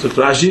was good. So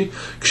Rashi,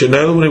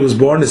 Kshenel, when he was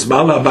born,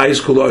 Ismala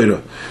Abayis Kol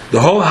Oira. The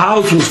whole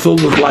house was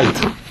filled with light.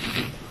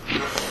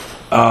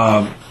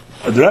 The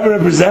Rebbe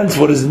represents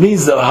what it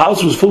means. The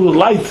house was filled with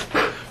light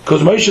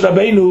because Moshe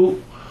Rabbeinu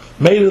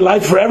made it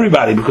light for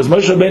everybody. Because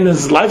Moshe Rabbeinu in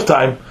his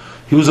lifetime,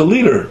 he was a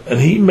leader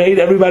and he made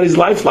everybody's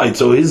life light.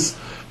 So his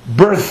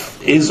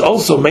birth is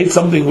also made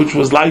something which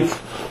was light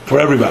for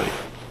everybody.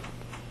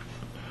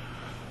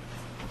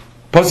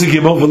 She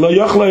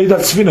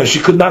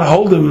could not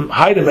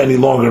hide him any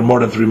longer,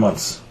 more than 3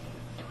 months.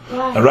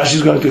 Wow. And Rashi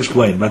is going to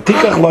explain.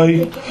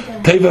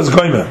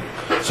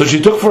 So she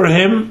took for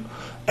him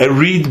a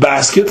reed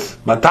basket,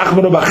 and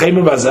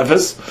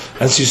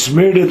she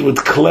smeared it with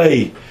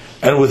clay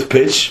and with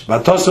pitch.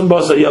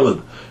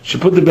 She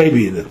put the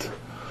baby in it.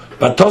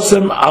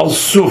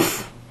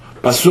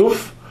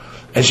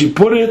 And she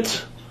put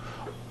it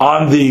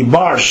on the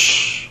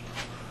marsh.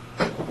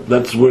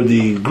 That's where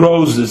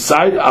grows the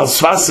side al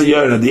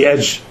Svasa at the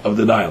edge of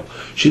the Nile.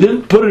 She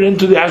didn't put it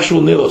into the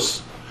actual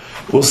Nilus.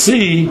 We'll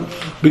see,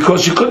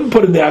 because she couldn't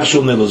put in the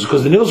actual Nilus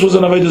because the Nilus was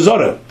an Avodah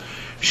Zarah.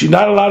 She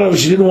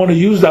didn't want to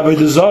use the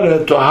Avodah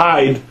Zarah to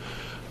hide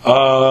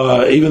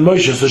even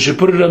Moshe, so she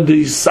put it on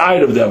the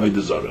side of the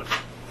Avodah Zarah.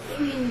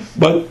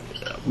 But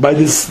by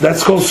this,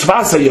 that's called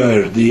Svasa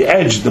the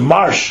edge, the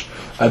marsh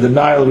at the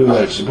Nile River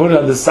edge. She put it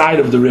on the side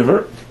of the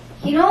river.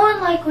 You know what,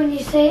 like when you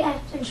say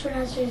in short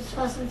answer, it's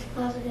Svasa to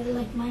class, I did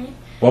like mine.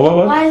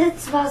 What? Why is it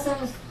Svasa?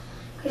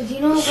 Because you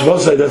know.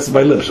 Svasa, that's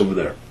my lips over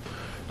there.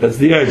 That's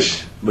the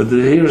edge. But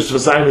here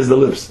Svasayim is the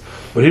lips.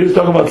 But here he's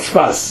talking about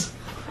Sfas,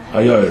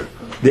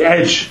 the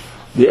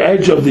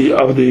edge of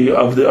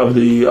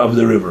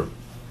the river.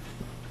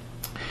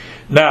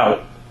 Now,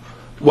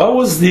 what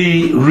was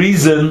the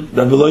reason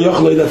that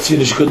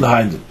she couldn't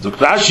hide him?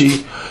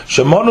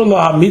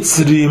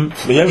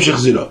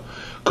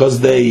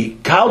 Because they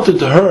counted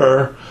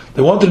her,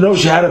 they wanted to know if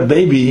she had a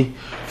baby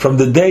from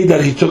the day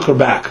that he took her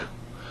back.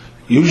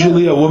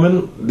 Usually a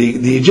woman,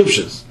 the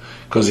Egyptians,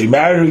 because he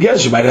married her again,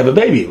 she might have a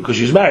baby, because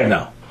she's married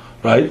now,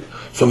 right?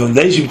 So from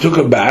the day she took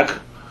her back,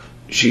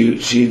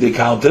 they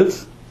counted,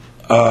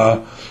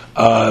 so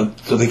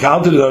they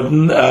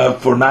counted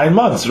for 9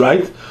 months,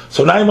 right?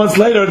 So 9 months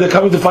later, they're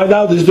coming to find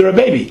out, is there a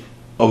baby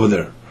over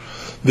there?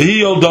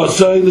 She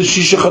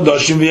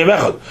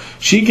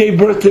gave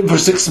birth to him for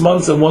 6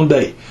 months and 1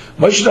 day.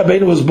 Moshe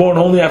Rabbeinu was born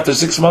only after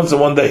 6 months and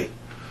 1 day.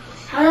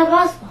 How is that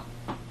possible?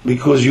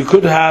 Because you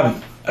could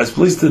have, as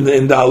placed in the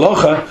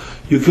halacha,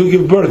 you could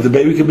give birth. The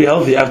baby could be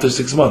healthy after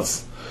 6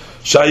 months.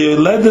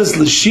 Shayoledes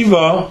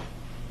l'shiva,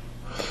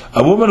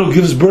 a woman who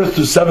gives birth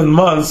to 7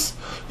 months,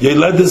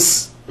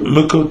 yoledes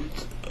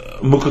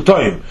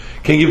mukutoim,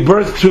 can give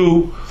birth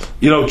to,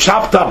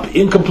 chopped up,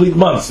 incomplete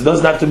months. It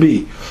doesn't have to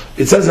be.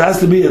 It says it has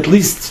to be at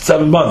least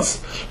 7 months.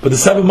 But the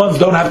 7 months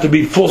don't have to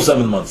be full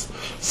 7 months.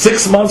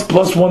 6 months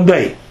plus 1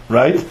 day,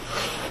 right?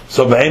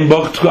 So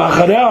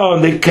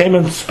and they came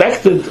and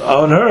inspected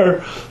on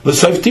her the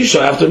Sof Tisha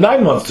after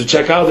 9 months to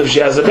check out if she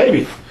has a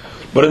baby.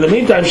 But in the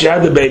meantime, she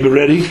had the baby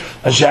ready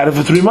and she had it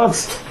for 3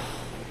 months.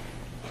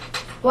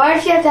 Why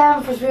did she have to have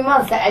him for 3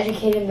 months? To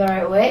educate him the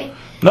right way?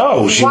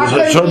 No, it's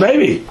her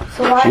baby.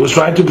 She was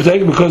trying to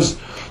protect it because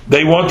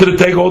they wanted to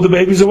take all the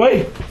babies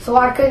away. So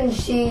why couldn't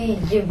she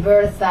give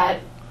birth at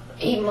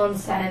 8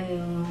 months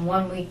and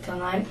 1 week till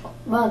 9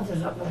 months or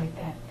something like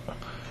that?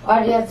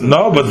 Why do you have to?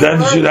 No, but then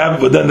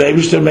the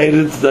Eibishter made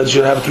it that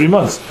she'd have 3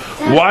 months.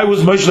 Why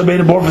was Moshe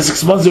Rabbeinu born for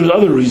 6 months? There's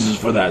other reasons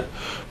for that.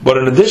 But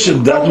in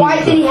addition, why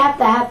did he have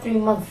to have 3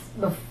 months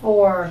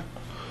before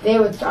they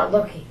would start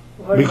looking?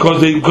 Because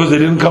they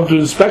didn't come to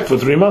inspect for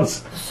 3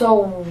 months.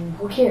 So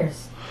who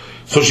cares?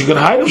 So she can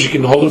hide him. She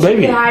can hold her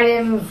baby. She can hide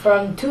him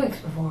from 2 weeks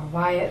before.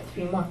 Why at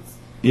 3 months?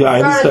 Yeah, I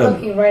understand. Started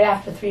looking right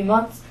after 3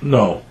 months.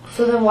 No.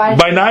 So then why?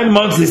 By 9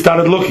 months they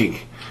started looking.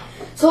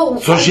 So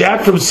she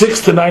had from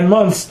 6 to 9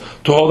 months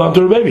to hold on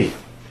to her baby.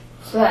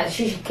 So that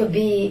she could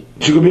be.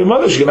 She could be a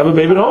mother. She could have a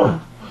baby at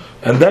home.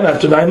 And then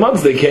after 9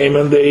 months they came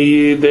and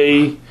they.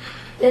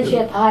 Then she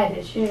had to hide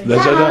it.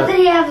 How did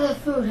he have the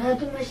food? How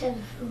did Moshe have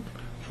the food?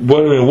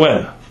 What do you mean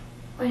when?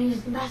 When he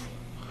was in the basket.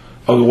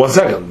 Oh, 1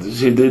 second.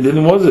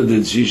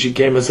 She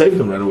came and saved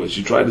him right away.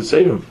 She tried to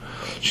save him.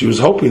 She was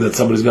hoping that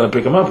somebody's going to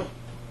pick him up.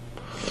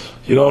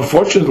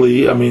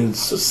 Unfortunately,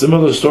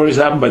 similar stories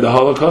happened by the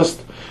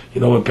Holocaust.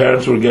 When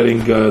parents were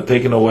getting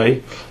taken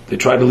away, they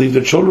tried to leave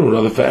their children with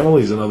other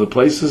families and other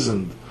places,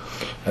 and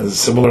a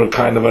similar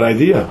kind of an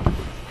idea.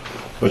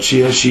 But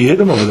she hid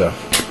him over there.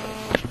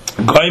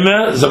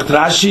 Goime Zokt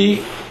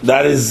Rashi,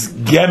 that is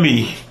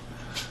Gemi,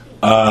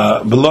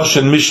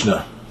 Beloshen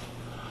Mishnah.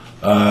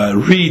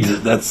 Reed,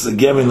 that's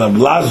Gemi,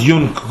 Laz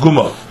Yun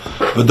Kuguma.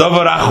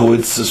 V'dovarachu,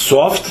 it's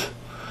soft.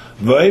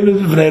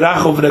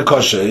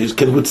 It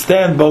can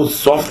withstand both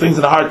soft things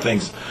and hard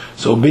things.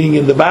 So being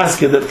in the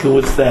basket, that can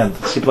withstand.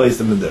 She placed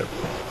them in there.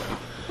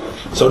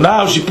 So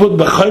now she put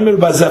b'chaymer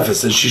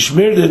b'zefes, and she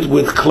smeared it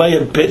with clay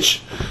and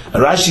pitch.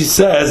 And Rashi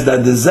says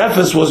that the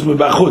zefes was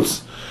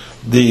mibachutz.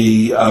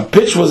 The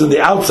pitch was on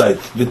the outside.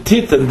 The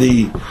tit and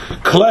the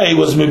clay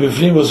was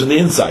mibifnim, was on the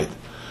inside.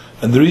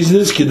 And the reason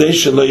is so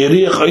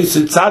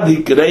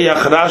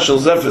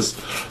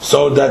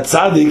that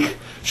tzaddik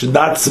should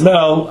not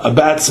smell a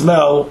bad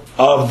smell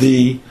of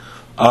the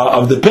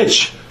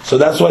pitch. So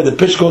that's why the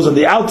pitch goes on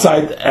the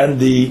outside and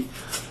the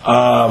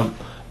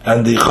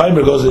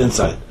chaymer goes on the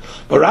inside.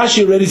 But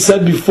Rashi already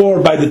said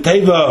before by the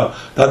teva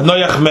that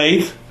Noach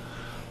made.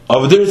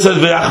 Over there it says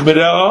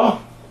ve'achmereo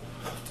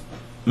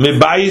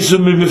mibayis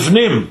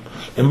u'mibifnim.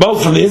 In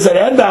both from the inside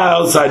and the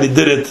outside, he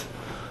did it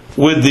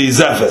with the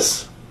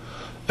zefes.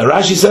 And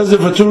Rashi says it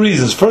for 2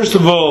 reasons. First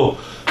of all,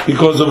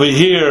 because over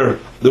here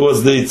there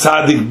was the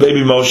tzaddik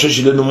baby Moshe,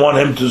 she didn't want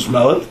him to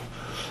smell it.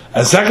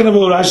 And second of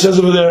all, Rashi says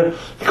over there,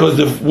 because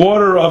the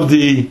water of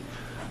the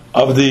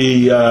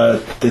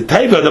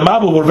teva, the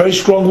mabul, were very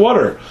strong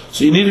water,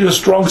 so you needed a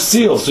strong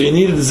seal, so you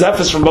needed the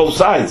zephyrs from both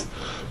sides.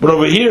 But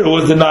over here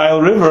with the Nile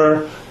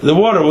River, the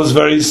water was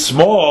very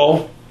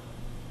small.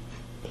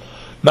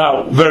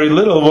 Now, very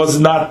little was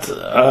not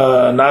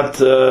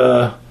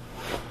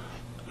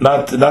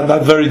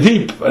very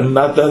deep and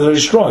not that very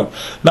strong.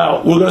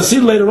 Now, we're going to see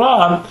later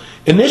on,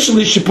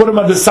 initially she put him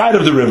on the side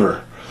of the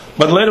river.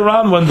 But later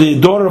on, when the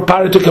daughter of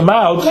Pari took him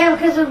out,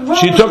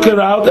 she took it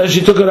out, and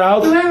she took it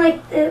out,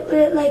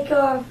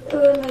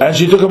 and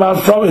she took him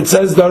out from it. It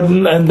says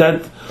Darden, and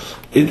that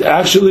it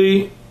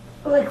actually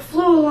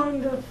flew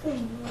along the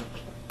thing.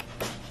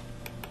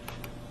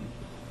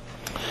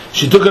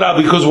 She took it out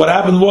because what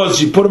happened was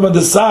she put him on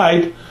the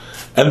side,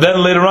 and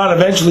then later on,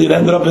 eventually, it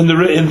ended up in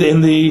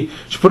the.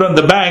 She put it on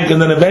the bank,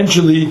 and then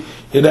eventually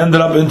it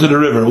ended up into the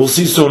river. We'll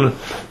see soon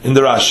in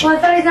the Rashi. Well, I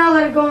thought he's not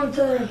let it go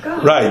into the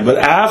river. Right, but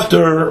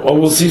after,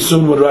 we'll see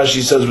soon what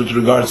Rashi says with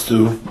regards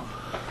to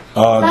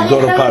the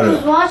daughter of Pari. She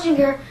was watching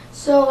her,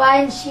 so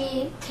why didn't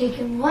she take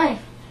him away?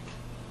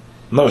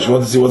 No, she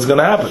wanted to see what's going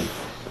to happen.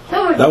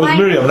 No, that was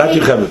Miriam, not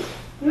Yocheved.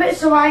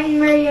 So why didn't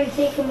Miriam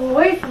take him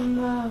away from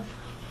the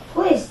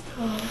place?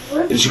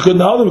 She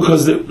couldn't hold him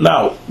because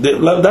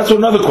that's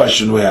another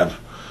question we have.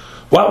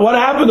 What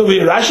happened over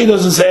here? Rashi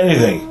doesn't say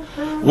anything.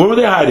 Where were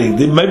they hiding?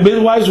 The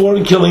midwives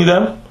weren't killing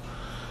them,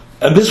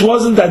 and this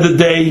wasn't at the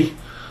day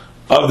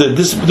of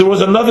there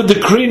was another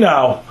decree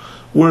now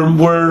where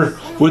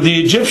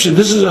the Egyptian.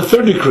 This is a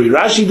third decree.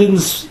 Rashi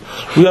didn't.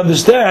 We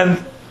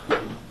understand.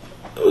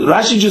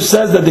 Rashi just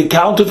says that they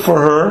counted for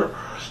her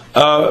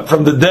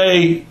from the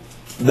day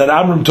that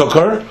Amram took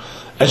her,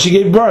 and she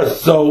gave birth.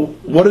 So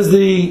what do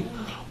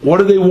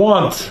they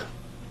want?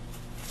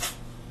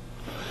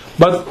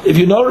 But if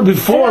you noted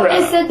before,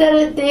 they said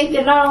that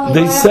they're not only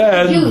they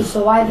said Jews,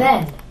 so why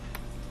then?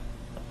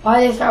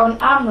 Why they start when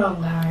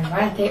Amram married? Why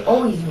don't they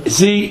always do?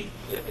 See,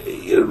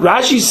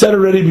 Rashi said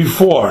already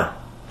before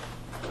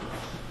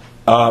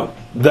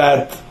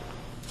that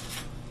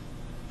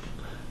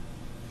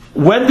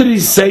when did he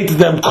say to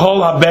them,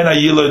 "Kol haben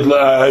hayilod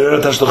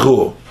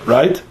tashlachu"?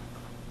 Right?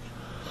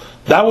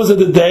 That was at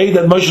the day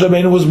that Moshe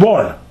Rabbeinu was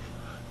born.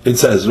 It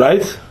says,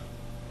 right?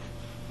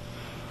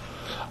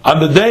 On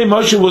the day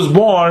Moshe was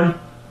born,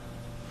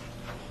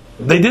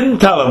 they didn't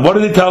tell him. What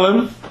did they tell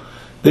him?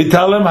 They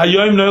tell him,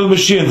 Hayoim Noel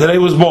Mashiach, today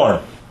was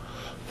born.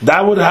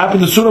 That would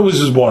happen as soon as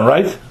he was born,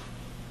 right?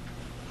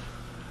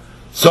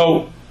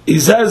 So, he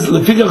says,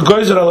 Lefikach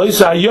Goyzer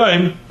Aloisa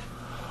Hayoim,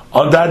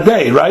 on that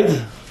day, right?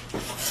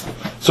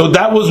 So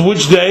that was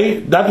which day?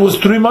 That was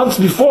 3 months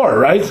before,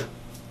 right?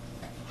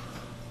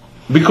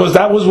 Because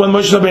that was when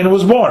Moshe Rabbeinu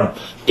was born.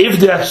 If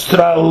the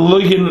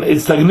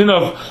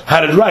Stagninov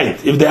had it right,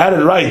 if they had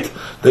it right,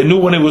 they knew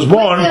when he was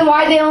born. Then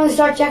why they only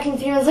start checking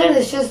 3 months later?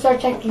 They should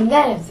start checking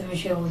then if the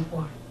Mashiach was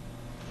born.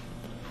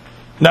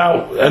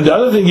 Now, and the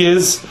other thing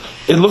is,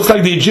 it looks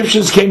like the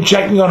Egyptians came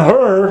checking on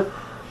her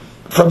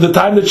from the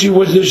time that she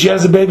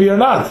has a baby or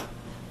not.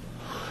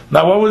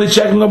 Now, what were they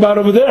checking about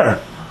over there?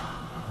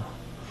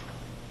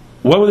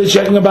 What were they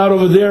checking about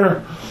over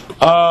there?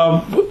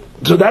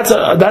 So that's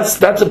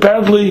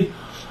apparently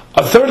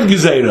a third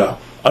gezerah.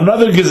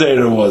 Another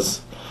gezerah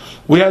was.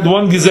 We had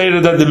one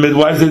gezerah that the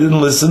midwives, they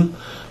didn't listen.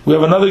 We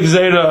have another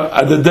gezerah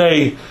at the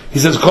day. He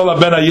says, "Kol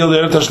haben hayil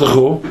eret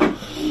tashlachu."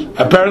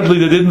 Apparently,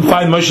 they didn't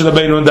find Moshe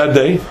Rabbeinu on that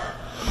day.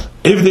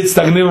 If the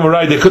Stagnim were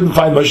right, they couldn't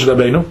find Moshe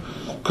Rabbeinu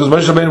because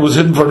Moshe Rabbeinu was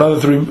hidden for another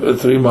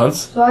three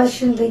months. So why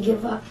shouldn't they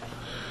give up?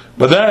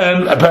 But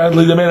then,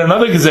 apparently, they made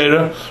another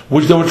gezerah,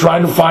 which they were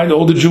trying to find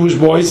all the Jewish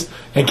boys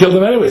and kill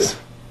them anyways.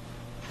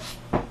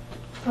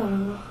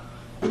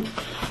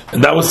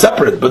 And that was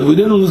separate, but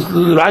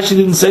Rashi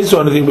didn't say so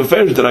anything but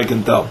fair that I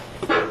can tell.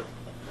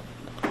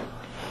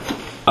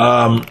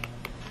 And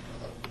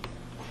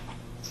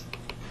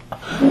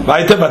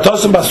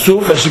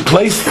she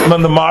placed him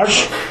on the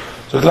marsh.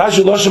 So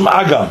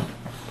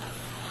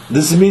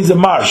this means a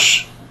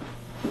marsh.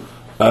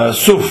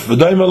 Suf.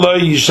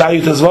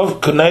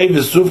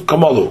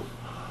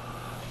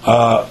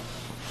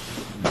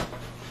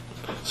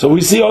 So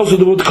we see also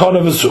the word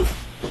Konev and Suf.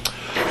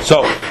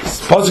 So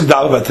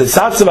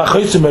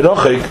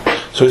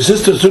his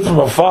sister stood from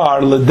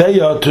afar,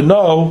 Ledeya, to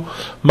know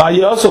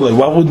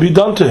what would be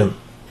done to him.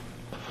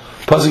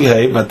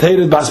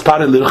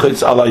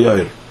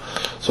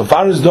 So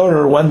Pharaoh's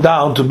daughter went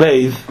down to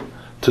bathe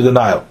to the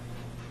Nile.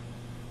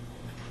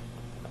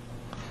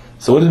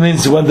 So what it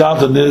means, he went down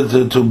to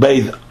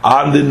bathe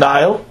on the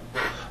Nile?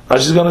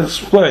 Rashi's going to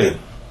explain.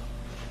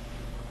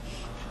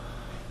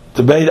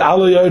 To bathe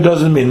al Yoyer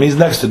doesn't mean, it means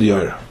next to the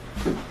Yoyer.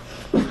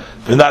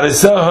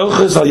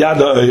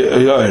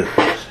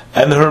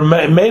 And her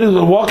maidens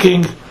were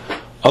walking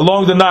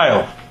along the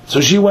Nile. So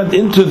she went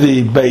into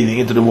the bathing,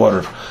 into the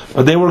water.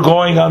 But they were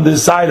going on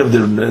this side of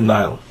the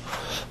Nile.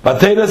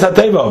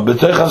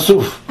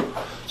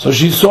 So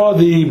she saw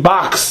the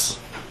box.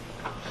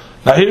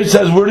 Now here it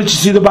says, where did she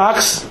see the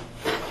box?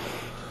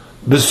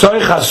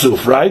 B'soich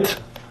hasuf, right?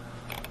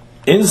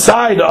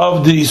 Inside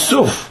of the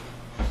suf.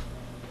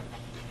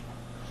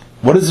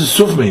 What does the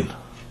suf mean?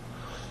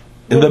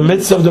 In the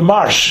midst of the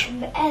marsh.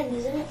 In the end,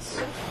 isn't it?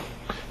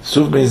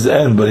 Suf means the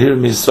end, but here it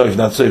means soif,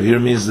 not soif. Here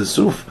it means the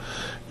suf.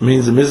 It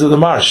means the midst of the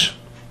marsh.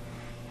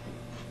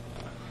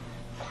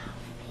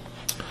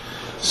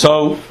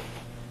 So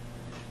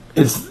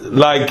it's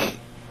like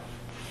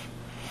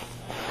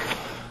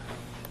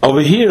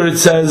over here it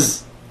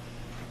says,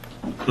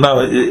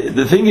 now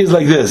the thing is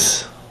like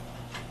this.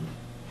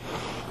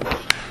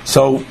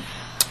 So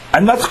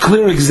I'm not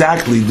clear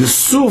exactly. The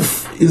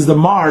suf is the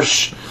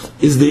marsh,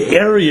 is the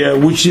area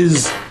which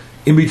is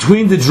in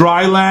between the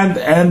dry land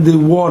and the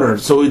water.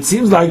 So it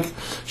seems like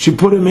she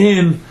put him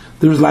in.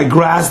 There was like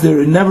grass there.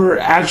 It never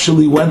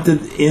actually went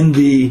in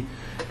the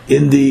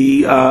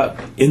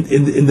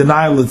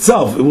Nile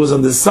itself. It was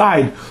on the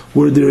side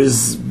where there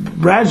is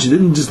branch. It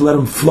didn't just let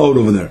him float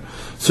over there.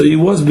 So he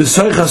was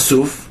b'soich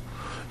hasuf,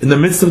 in the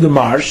midst of the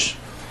marsh.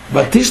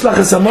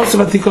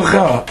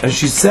 And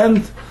she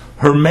sent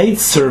her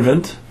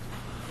maidservant.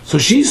 So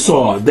she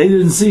saw. They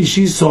didn't see.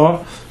 She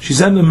saw. She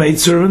sent the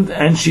maidservant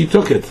and she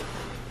took it.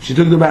 She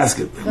took the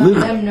basket. Not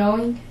them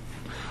knowing.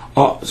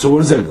 Oh, so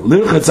what is that?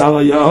 Lirchatz al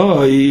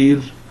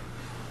yair.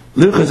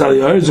 Lirchatz al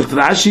yair. Zokt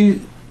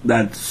Rashi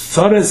that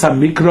Sores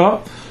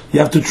HaMikra, you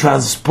have to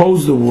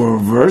transpose the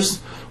word verse.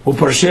 We'll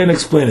Parsha and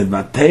explain it.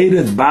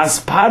 Vateiret bas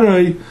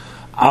paroi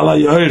ala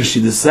yair.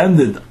 She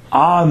descended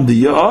on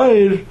the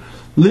yair.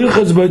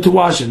 Lirchatz by to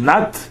wash it.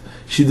 Not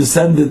she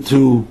descended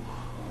to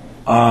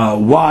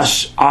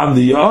wash on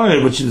the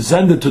yair, but she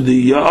descended to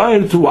the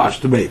yair to wash,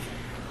 to bathe.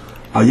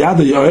 Al yad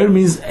yair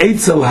means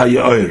eitzel ha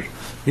yair,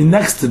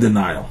 next to the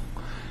Nile.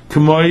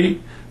 K'moi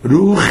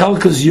Ru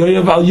chelkas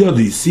Yoav al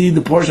yodi. See,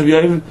 the portion of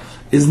Yoav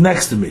is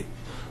next to me.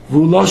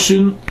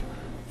 V'loshin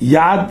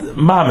yad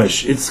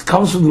mamish. It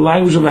comes from the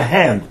language of a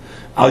hand.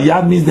 Al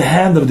yad means the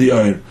hand of the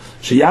oir.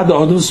 Sheyad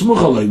odom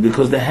smuchaloi,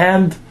 because the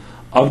hand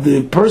of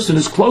the person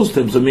is close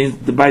to him, so it means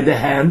by the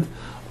hand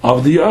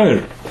of the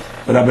oir.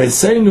 Rabbi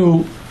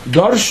Seinu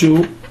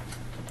darshu,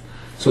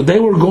 so they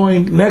were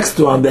going next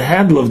to, on the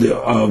handle of the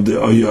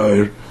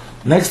oir,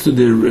 next to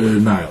the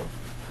Nile.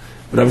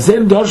 Rabbi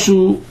Seinu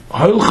darshu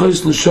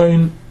hoilchos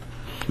l'shoin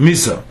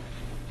misa.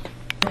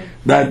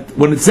 That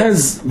when it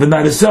says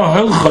v'nariseh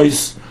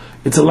hoilchos,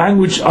 it's a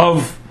language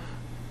of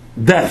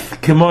death.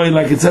 Kemoi,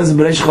 like it says in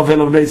Bereish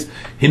Chafel of Beis,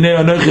 Hinei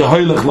anochi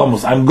hoilech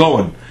lamos. I'm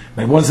going.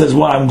 Like one says,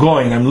 well, I'm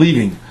going, I'm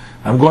leaving,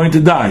 I'm going to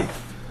die.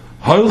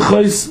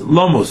 Hoilchos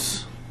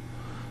lamos.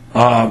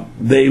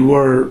 They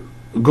were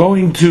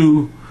going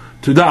to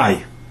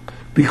die.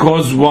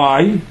 Because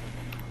why?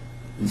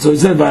 So it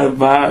said,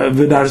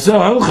 v'nariseh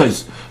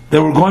hoilchos. They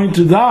were going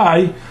to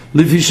die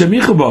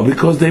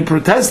because they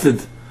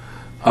protested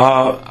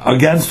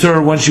against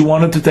her when she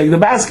wanted to take the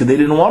basket. They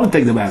didn't want to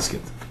take the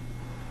basket.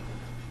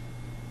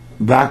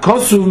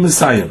 V'akosuv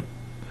Messiah.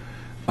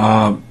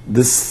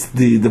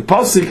 The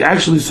pasuk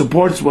actually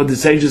supports what the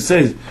sages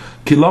say.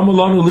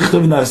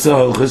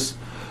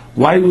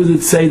 Why would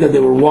it say that they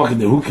were walking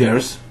there? Who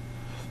cares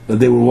that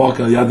they were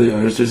walking on the other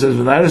earth? So it says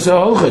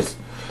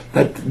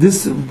that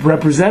this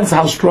represents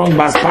how strong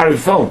Baspari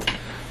felt.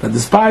 That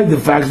despite the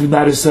fact that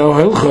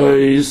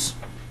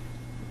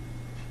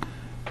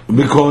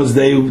because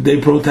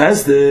they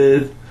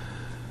protested,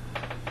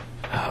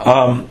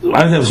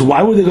 so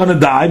why were they going to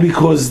die?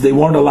 Because they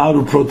weren't allowed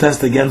to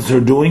protest against her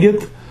doing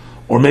it,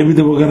 or maybe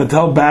they were going to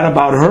tell bad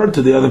about her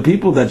to the other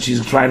people that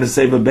she's trying to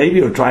save a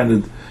baby or trying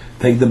to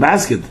take the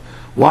basket.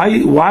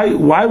 Why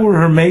were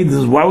her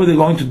maidens? Why were they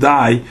going to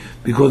die?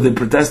 Because they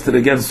protested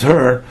against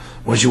her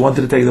when she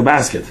wanted to take the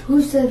basket.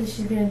 Who said that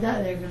she's going to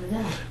die? They're going to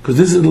die. Because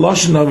this is the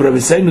lashon of Rabbi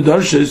Seinu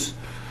Darshes.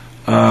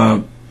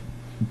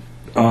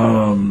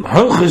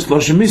 Holchis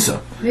lashon misa.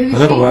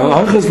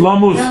 Holchis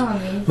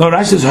lamus. No,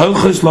 Rashi says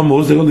holchis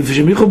lamus. They go to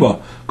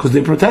Fishimichuba because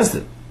they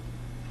protested.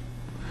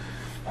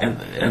 And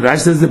Rashi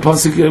says the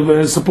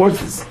pasuk supports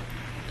this.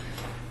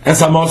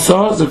 As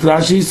Amosa, the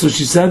Rashi, so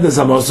she said as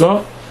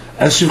Amosa,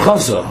 as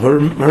Shivchasa,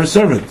 her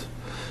servant.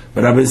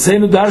 But Rabbi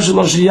Seinu Darshes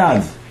lashon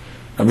yad.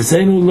 Rabbi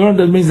Seinu learned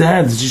that means the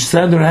hand. She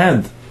said her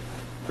hand.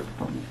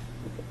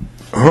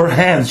 Her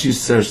hand, she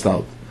searched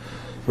out.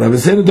 Rabbi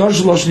Seinu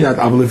Darshes lashon yad.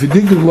 But if you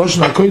think of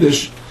lashon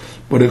hakodesh,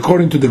 but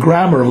according to the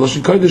grammar of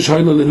lashon kodesh,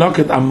 hoyle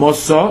linoket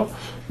amosa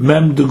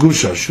mem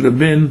degusha should have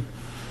been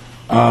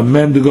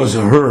mem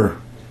degusha, her.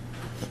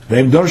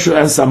 Veim darshu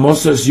es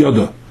amosa es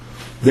yoda.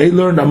 They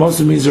learned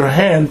amosa means her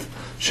hand.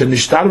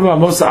 Shenishtarva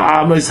amosa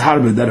ames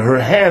harbe, that her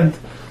hand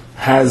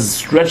has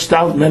stretched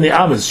out many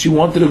ames. She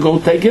wanted to go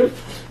take him.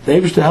 The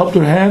Eibushter helped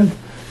her hand,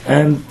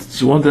 and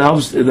she wanted to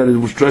help that it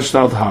was stretched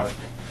out hard,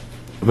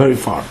 very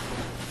far.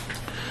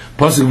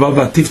 Pasuk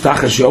Vav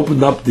Tiftacha, she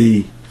opened up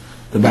the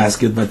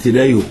basket,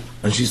 Vatireu,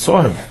 and she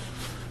saw him.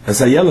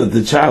 As I yelled at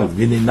the child,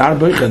 and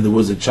there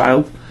was a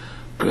child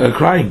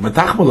crying,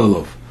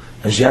 Matachmalalov,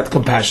 and she had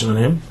compassion on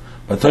him.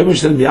 But Toimer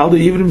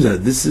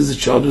said, this is a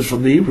child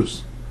from the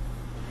Hebrews.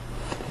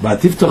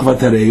 Vatiftach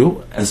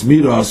Vatireu, as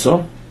Mira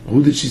also,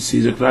 who did she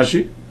see? The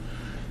Rashi?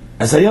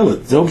 As I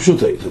yelled, Zeh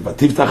Pshutai. But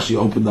Tiftach, she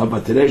opened up,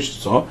 but Tirei she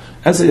saw,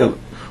 as I yelled.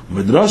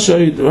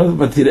 Midrasha,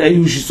 but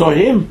Tirei, she saw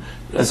him,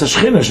 as a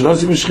Shechina, she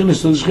lost him a Shechina, she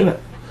saw the Shechina.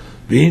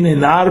 V'hine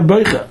nar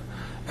boicha.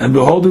 And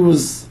behold,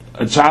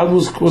 a child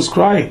was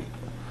crying.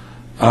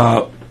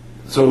 So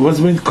it was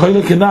meant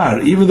koila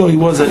kenar. Even though he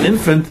was an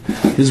infant,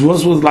 his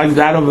voice was like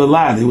that of a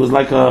lad. He was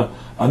like a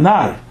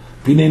nar.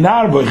 V'hine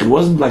nar boicha. It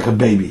wasn't like a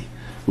baby.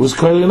 It was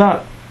koila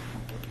kenar.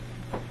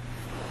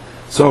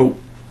 So,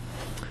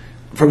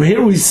 from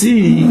here we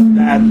see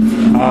that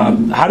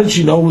how did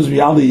she know it was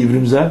Miyaldi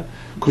Ivrim Zeh?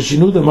 Because she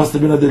knew there must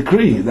have been a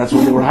decree. That's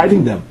why they were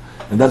hiding them,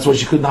 and that's why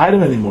she couldn't hide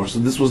them anymore. So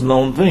this was a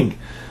known thing.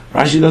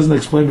 Rashi doesn't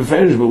explain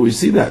Beferish, but we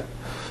see that.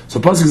 So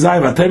Pasuk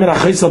Zayim, Ataymer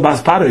Achaisal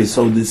Bas Parei.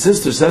 So the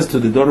sister says to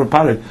the daughter of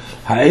Parei,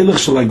 Ha'elech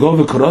shall I go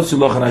v'korotzi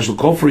loch, and I shall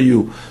call for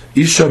you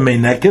Isha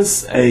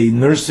Meinekes, a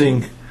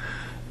nursing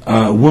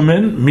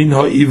woman,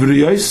 Minho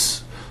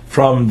Ivriyos,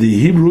 from the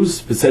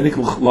Hebrews, V'tzenik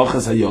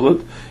lochas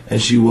hayolad,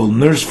 and she will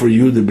nurse for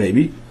you the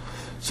baby.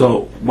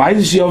 So why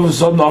is she all of a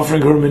sudden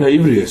offering her Mina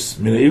Ivriyos?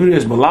 Mina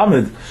Ivriyos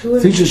Malamed,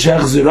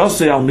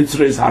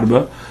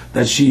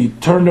 that she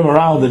turned him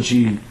around, and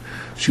she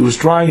was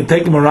trying to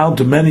take him around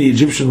to many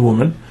Egyptian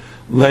women,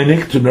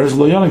 Leinik, to nurse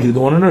Lo Yonik, he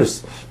didn't want to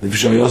nurse.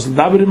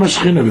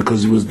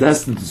 Because he was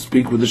destined to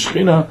speak with the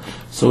Shechina,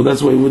 so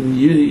that's why he wouldn't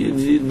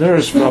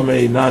nurse from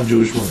a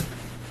non-Jewish woman.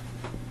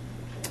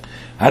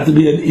 Had to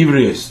be an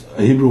Ivriyos,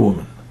 a Hebrew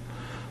woman.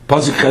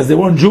 Because they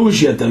weren't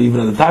Jewish yet, even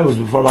at the time, it was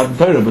before Matan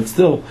Torah, but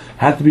still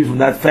had to be from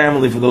that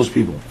family for those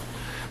people.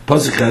 So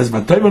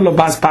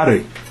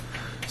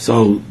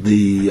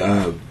the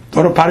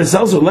Torah Pari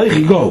tells her,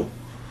 Lechi, go.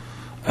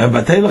 And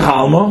Batelech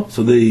Alma,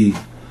 so the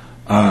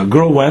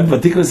girl went,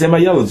 Vatikra Sema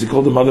Yelot, she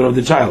called the mother of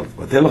the child.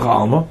 Batelech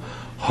Alma,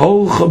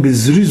 Holcha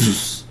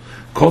bizrizus.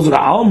 Calls her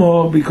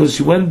Alma because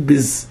she went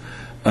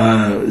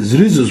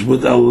zrizus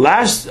with a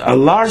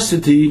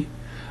lacerity,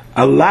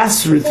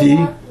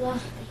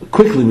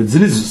 quickly with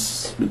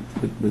zrizus,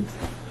 with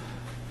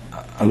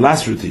a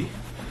lacerity.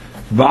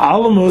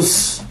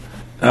 Va'almus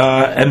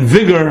and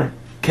vigor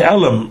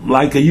ke'elam,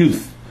 like a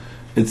youth.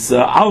 It's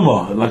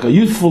alma, like a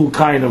youthful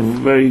kind of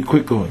very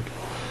quick going.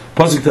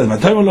 Pasuk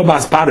tells,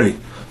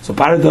 so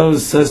Paroi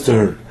says to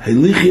her,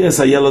 Helichi es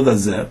hayelad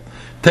hazeh,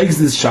 takes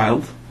this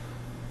child,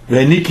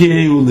 and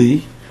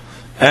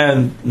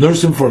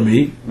nurse him for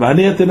me,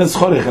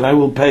 and I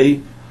will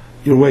pay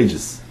your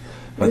wages.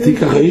 And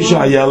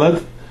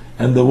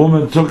the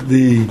woman took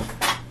the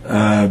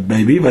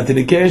baby,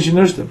 and she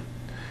nursed him.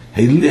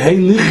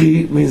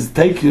 Helichi means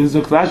take.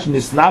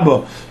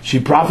 She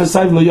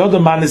prophesied.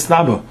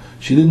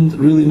 She didn't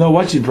really know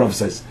what she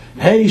prophesied.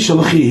 Hey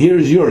shalachi, here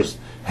is yours.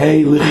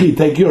 Hey lichi,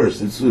 take yours.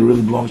 It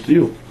really belongs to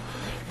you.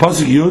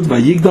 Pasuk Yud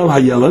vayigdal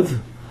hayelad.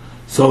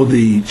 So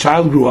the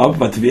child grew up.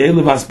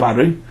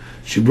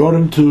 She brought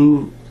him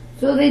to.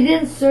 So they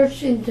didn't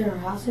search into her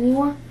house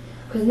anymore.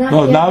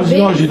 Now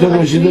she took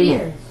him. She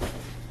did.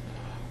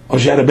 Oh,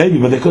 she had a baby,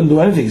 but they couldn't do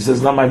anything. He says,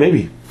 "Not my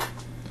baby.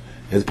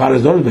 It's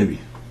Paro's daughter's baby."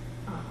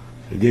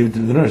 He gave it to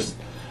the nurse.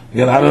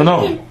 Again, I don't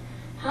know.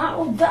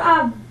 How did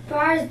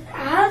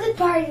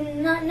Paroi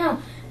not know?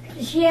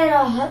 She had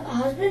a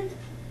husband?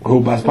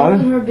 Who, Bas Paroi?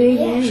 Her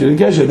baby. She didn't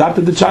care. She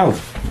adopted the child.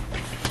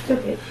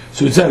 Okay.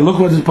 So it said, look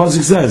what this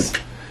pasuk says.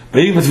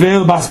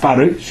 Bas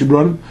Paroi, she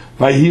brought him.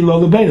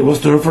 It was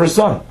to her for a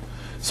son.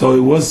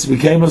 So it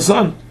became a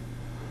son.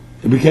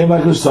 It became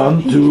like her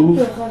son to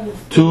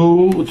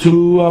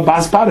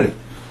Bas Paroi.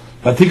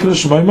 Vatikra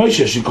Shmoi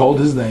Moshe. She called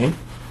his name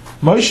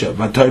Moshe.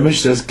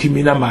 Vatoimish says,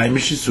 Kimina Mai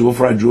Mishisiu,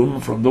 for I drew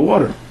him from the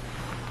water.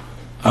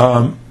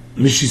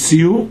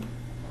 Mishisiu,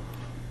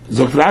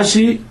 Zokt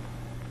Rashi,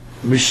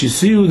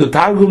 Mishisiu, the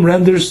Targum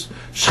renders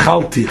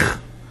Shchaltich,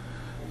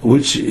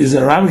 which is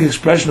an Aramic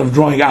expression of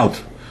drawing out.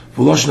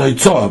 V'loshna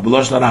Yitzah,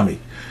 V'loshna Arami.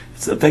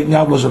 It's taking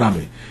out V'loshna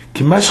Arami.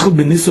 Kimeshchel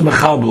b'nisu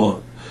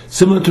mechalbo,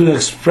 similar to the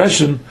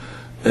expression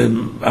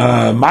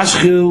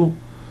Mashchil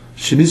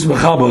shenisu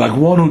mechalbo, like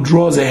one who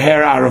draws a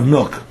hair out of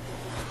milk.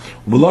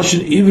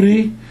 V'loshna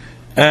Ivri,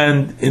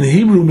 and in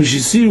Hebrew,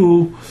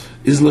 Mishisiu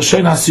is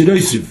Lashon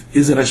HaSirosiv,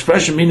 is an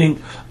expression meaning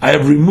I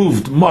have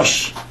removed,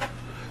 mush,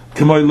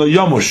 K'moy lo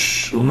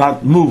yomush, will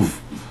not move.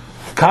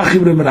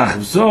 Kachibri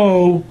Menachem.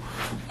 So,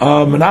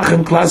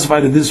 Menachem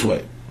classified it this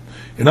way.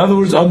 In other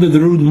words, under the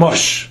root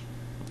mush,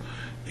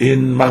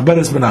 in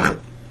Machberes Menachem.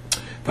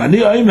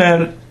 V'ani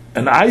Omer,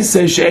 and I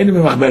say she'enim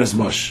in Machberes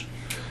mush,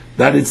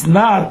 that does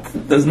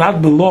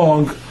not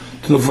belong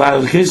to the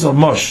classification of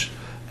mush.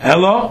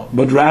 Elo,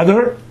 but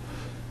rather,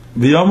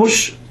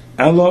 V'yomush,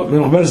 Elo,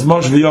 Machberes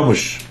mush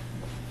v'yomush.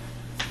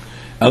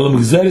 But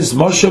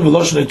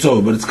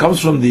it comes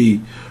from the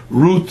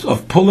root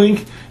of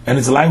pulling, and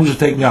it's a language of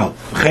taking out.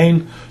 Pulls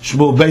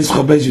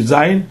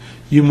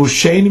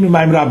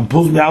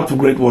me out from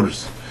great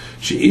waters.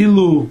 Had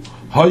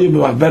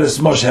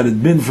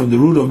it been from the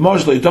root of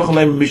mosh,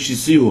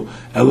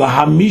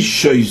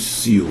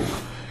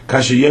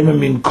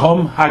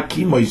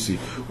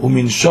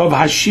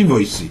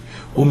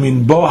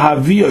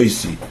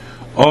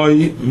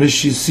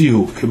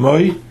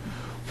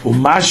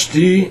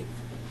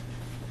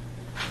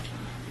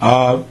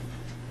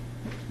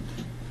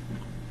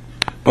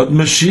 but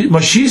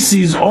mashisi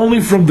is only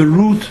from the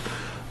root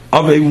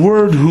of a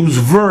word whose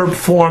verb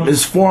form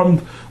is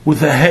formed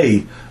with a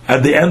hey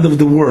at the end of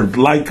the word,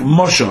 like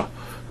mosha,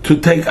 to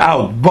take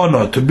out,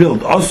 bana, to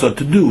build, asa,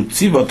 to do,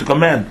 tziva, to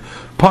command,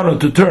 pana,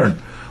 to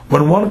turn.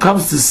 When one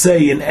comes to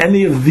say in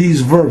any of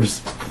these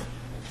verbs,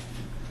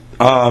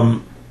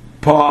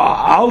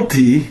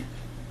 pa'alti,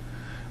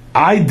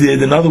 I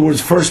did, in other words,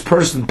 first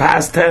person,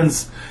 past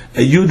tense,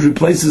 a yud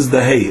replaces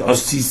the hey,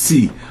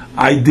 osisi,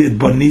 I did,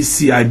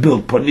 banisi, I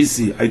built,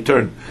 panisi, I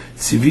turned,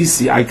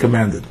 sivisi, I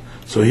commanded.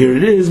 So here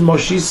it is,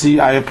 moshisi,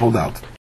 I have pulled out.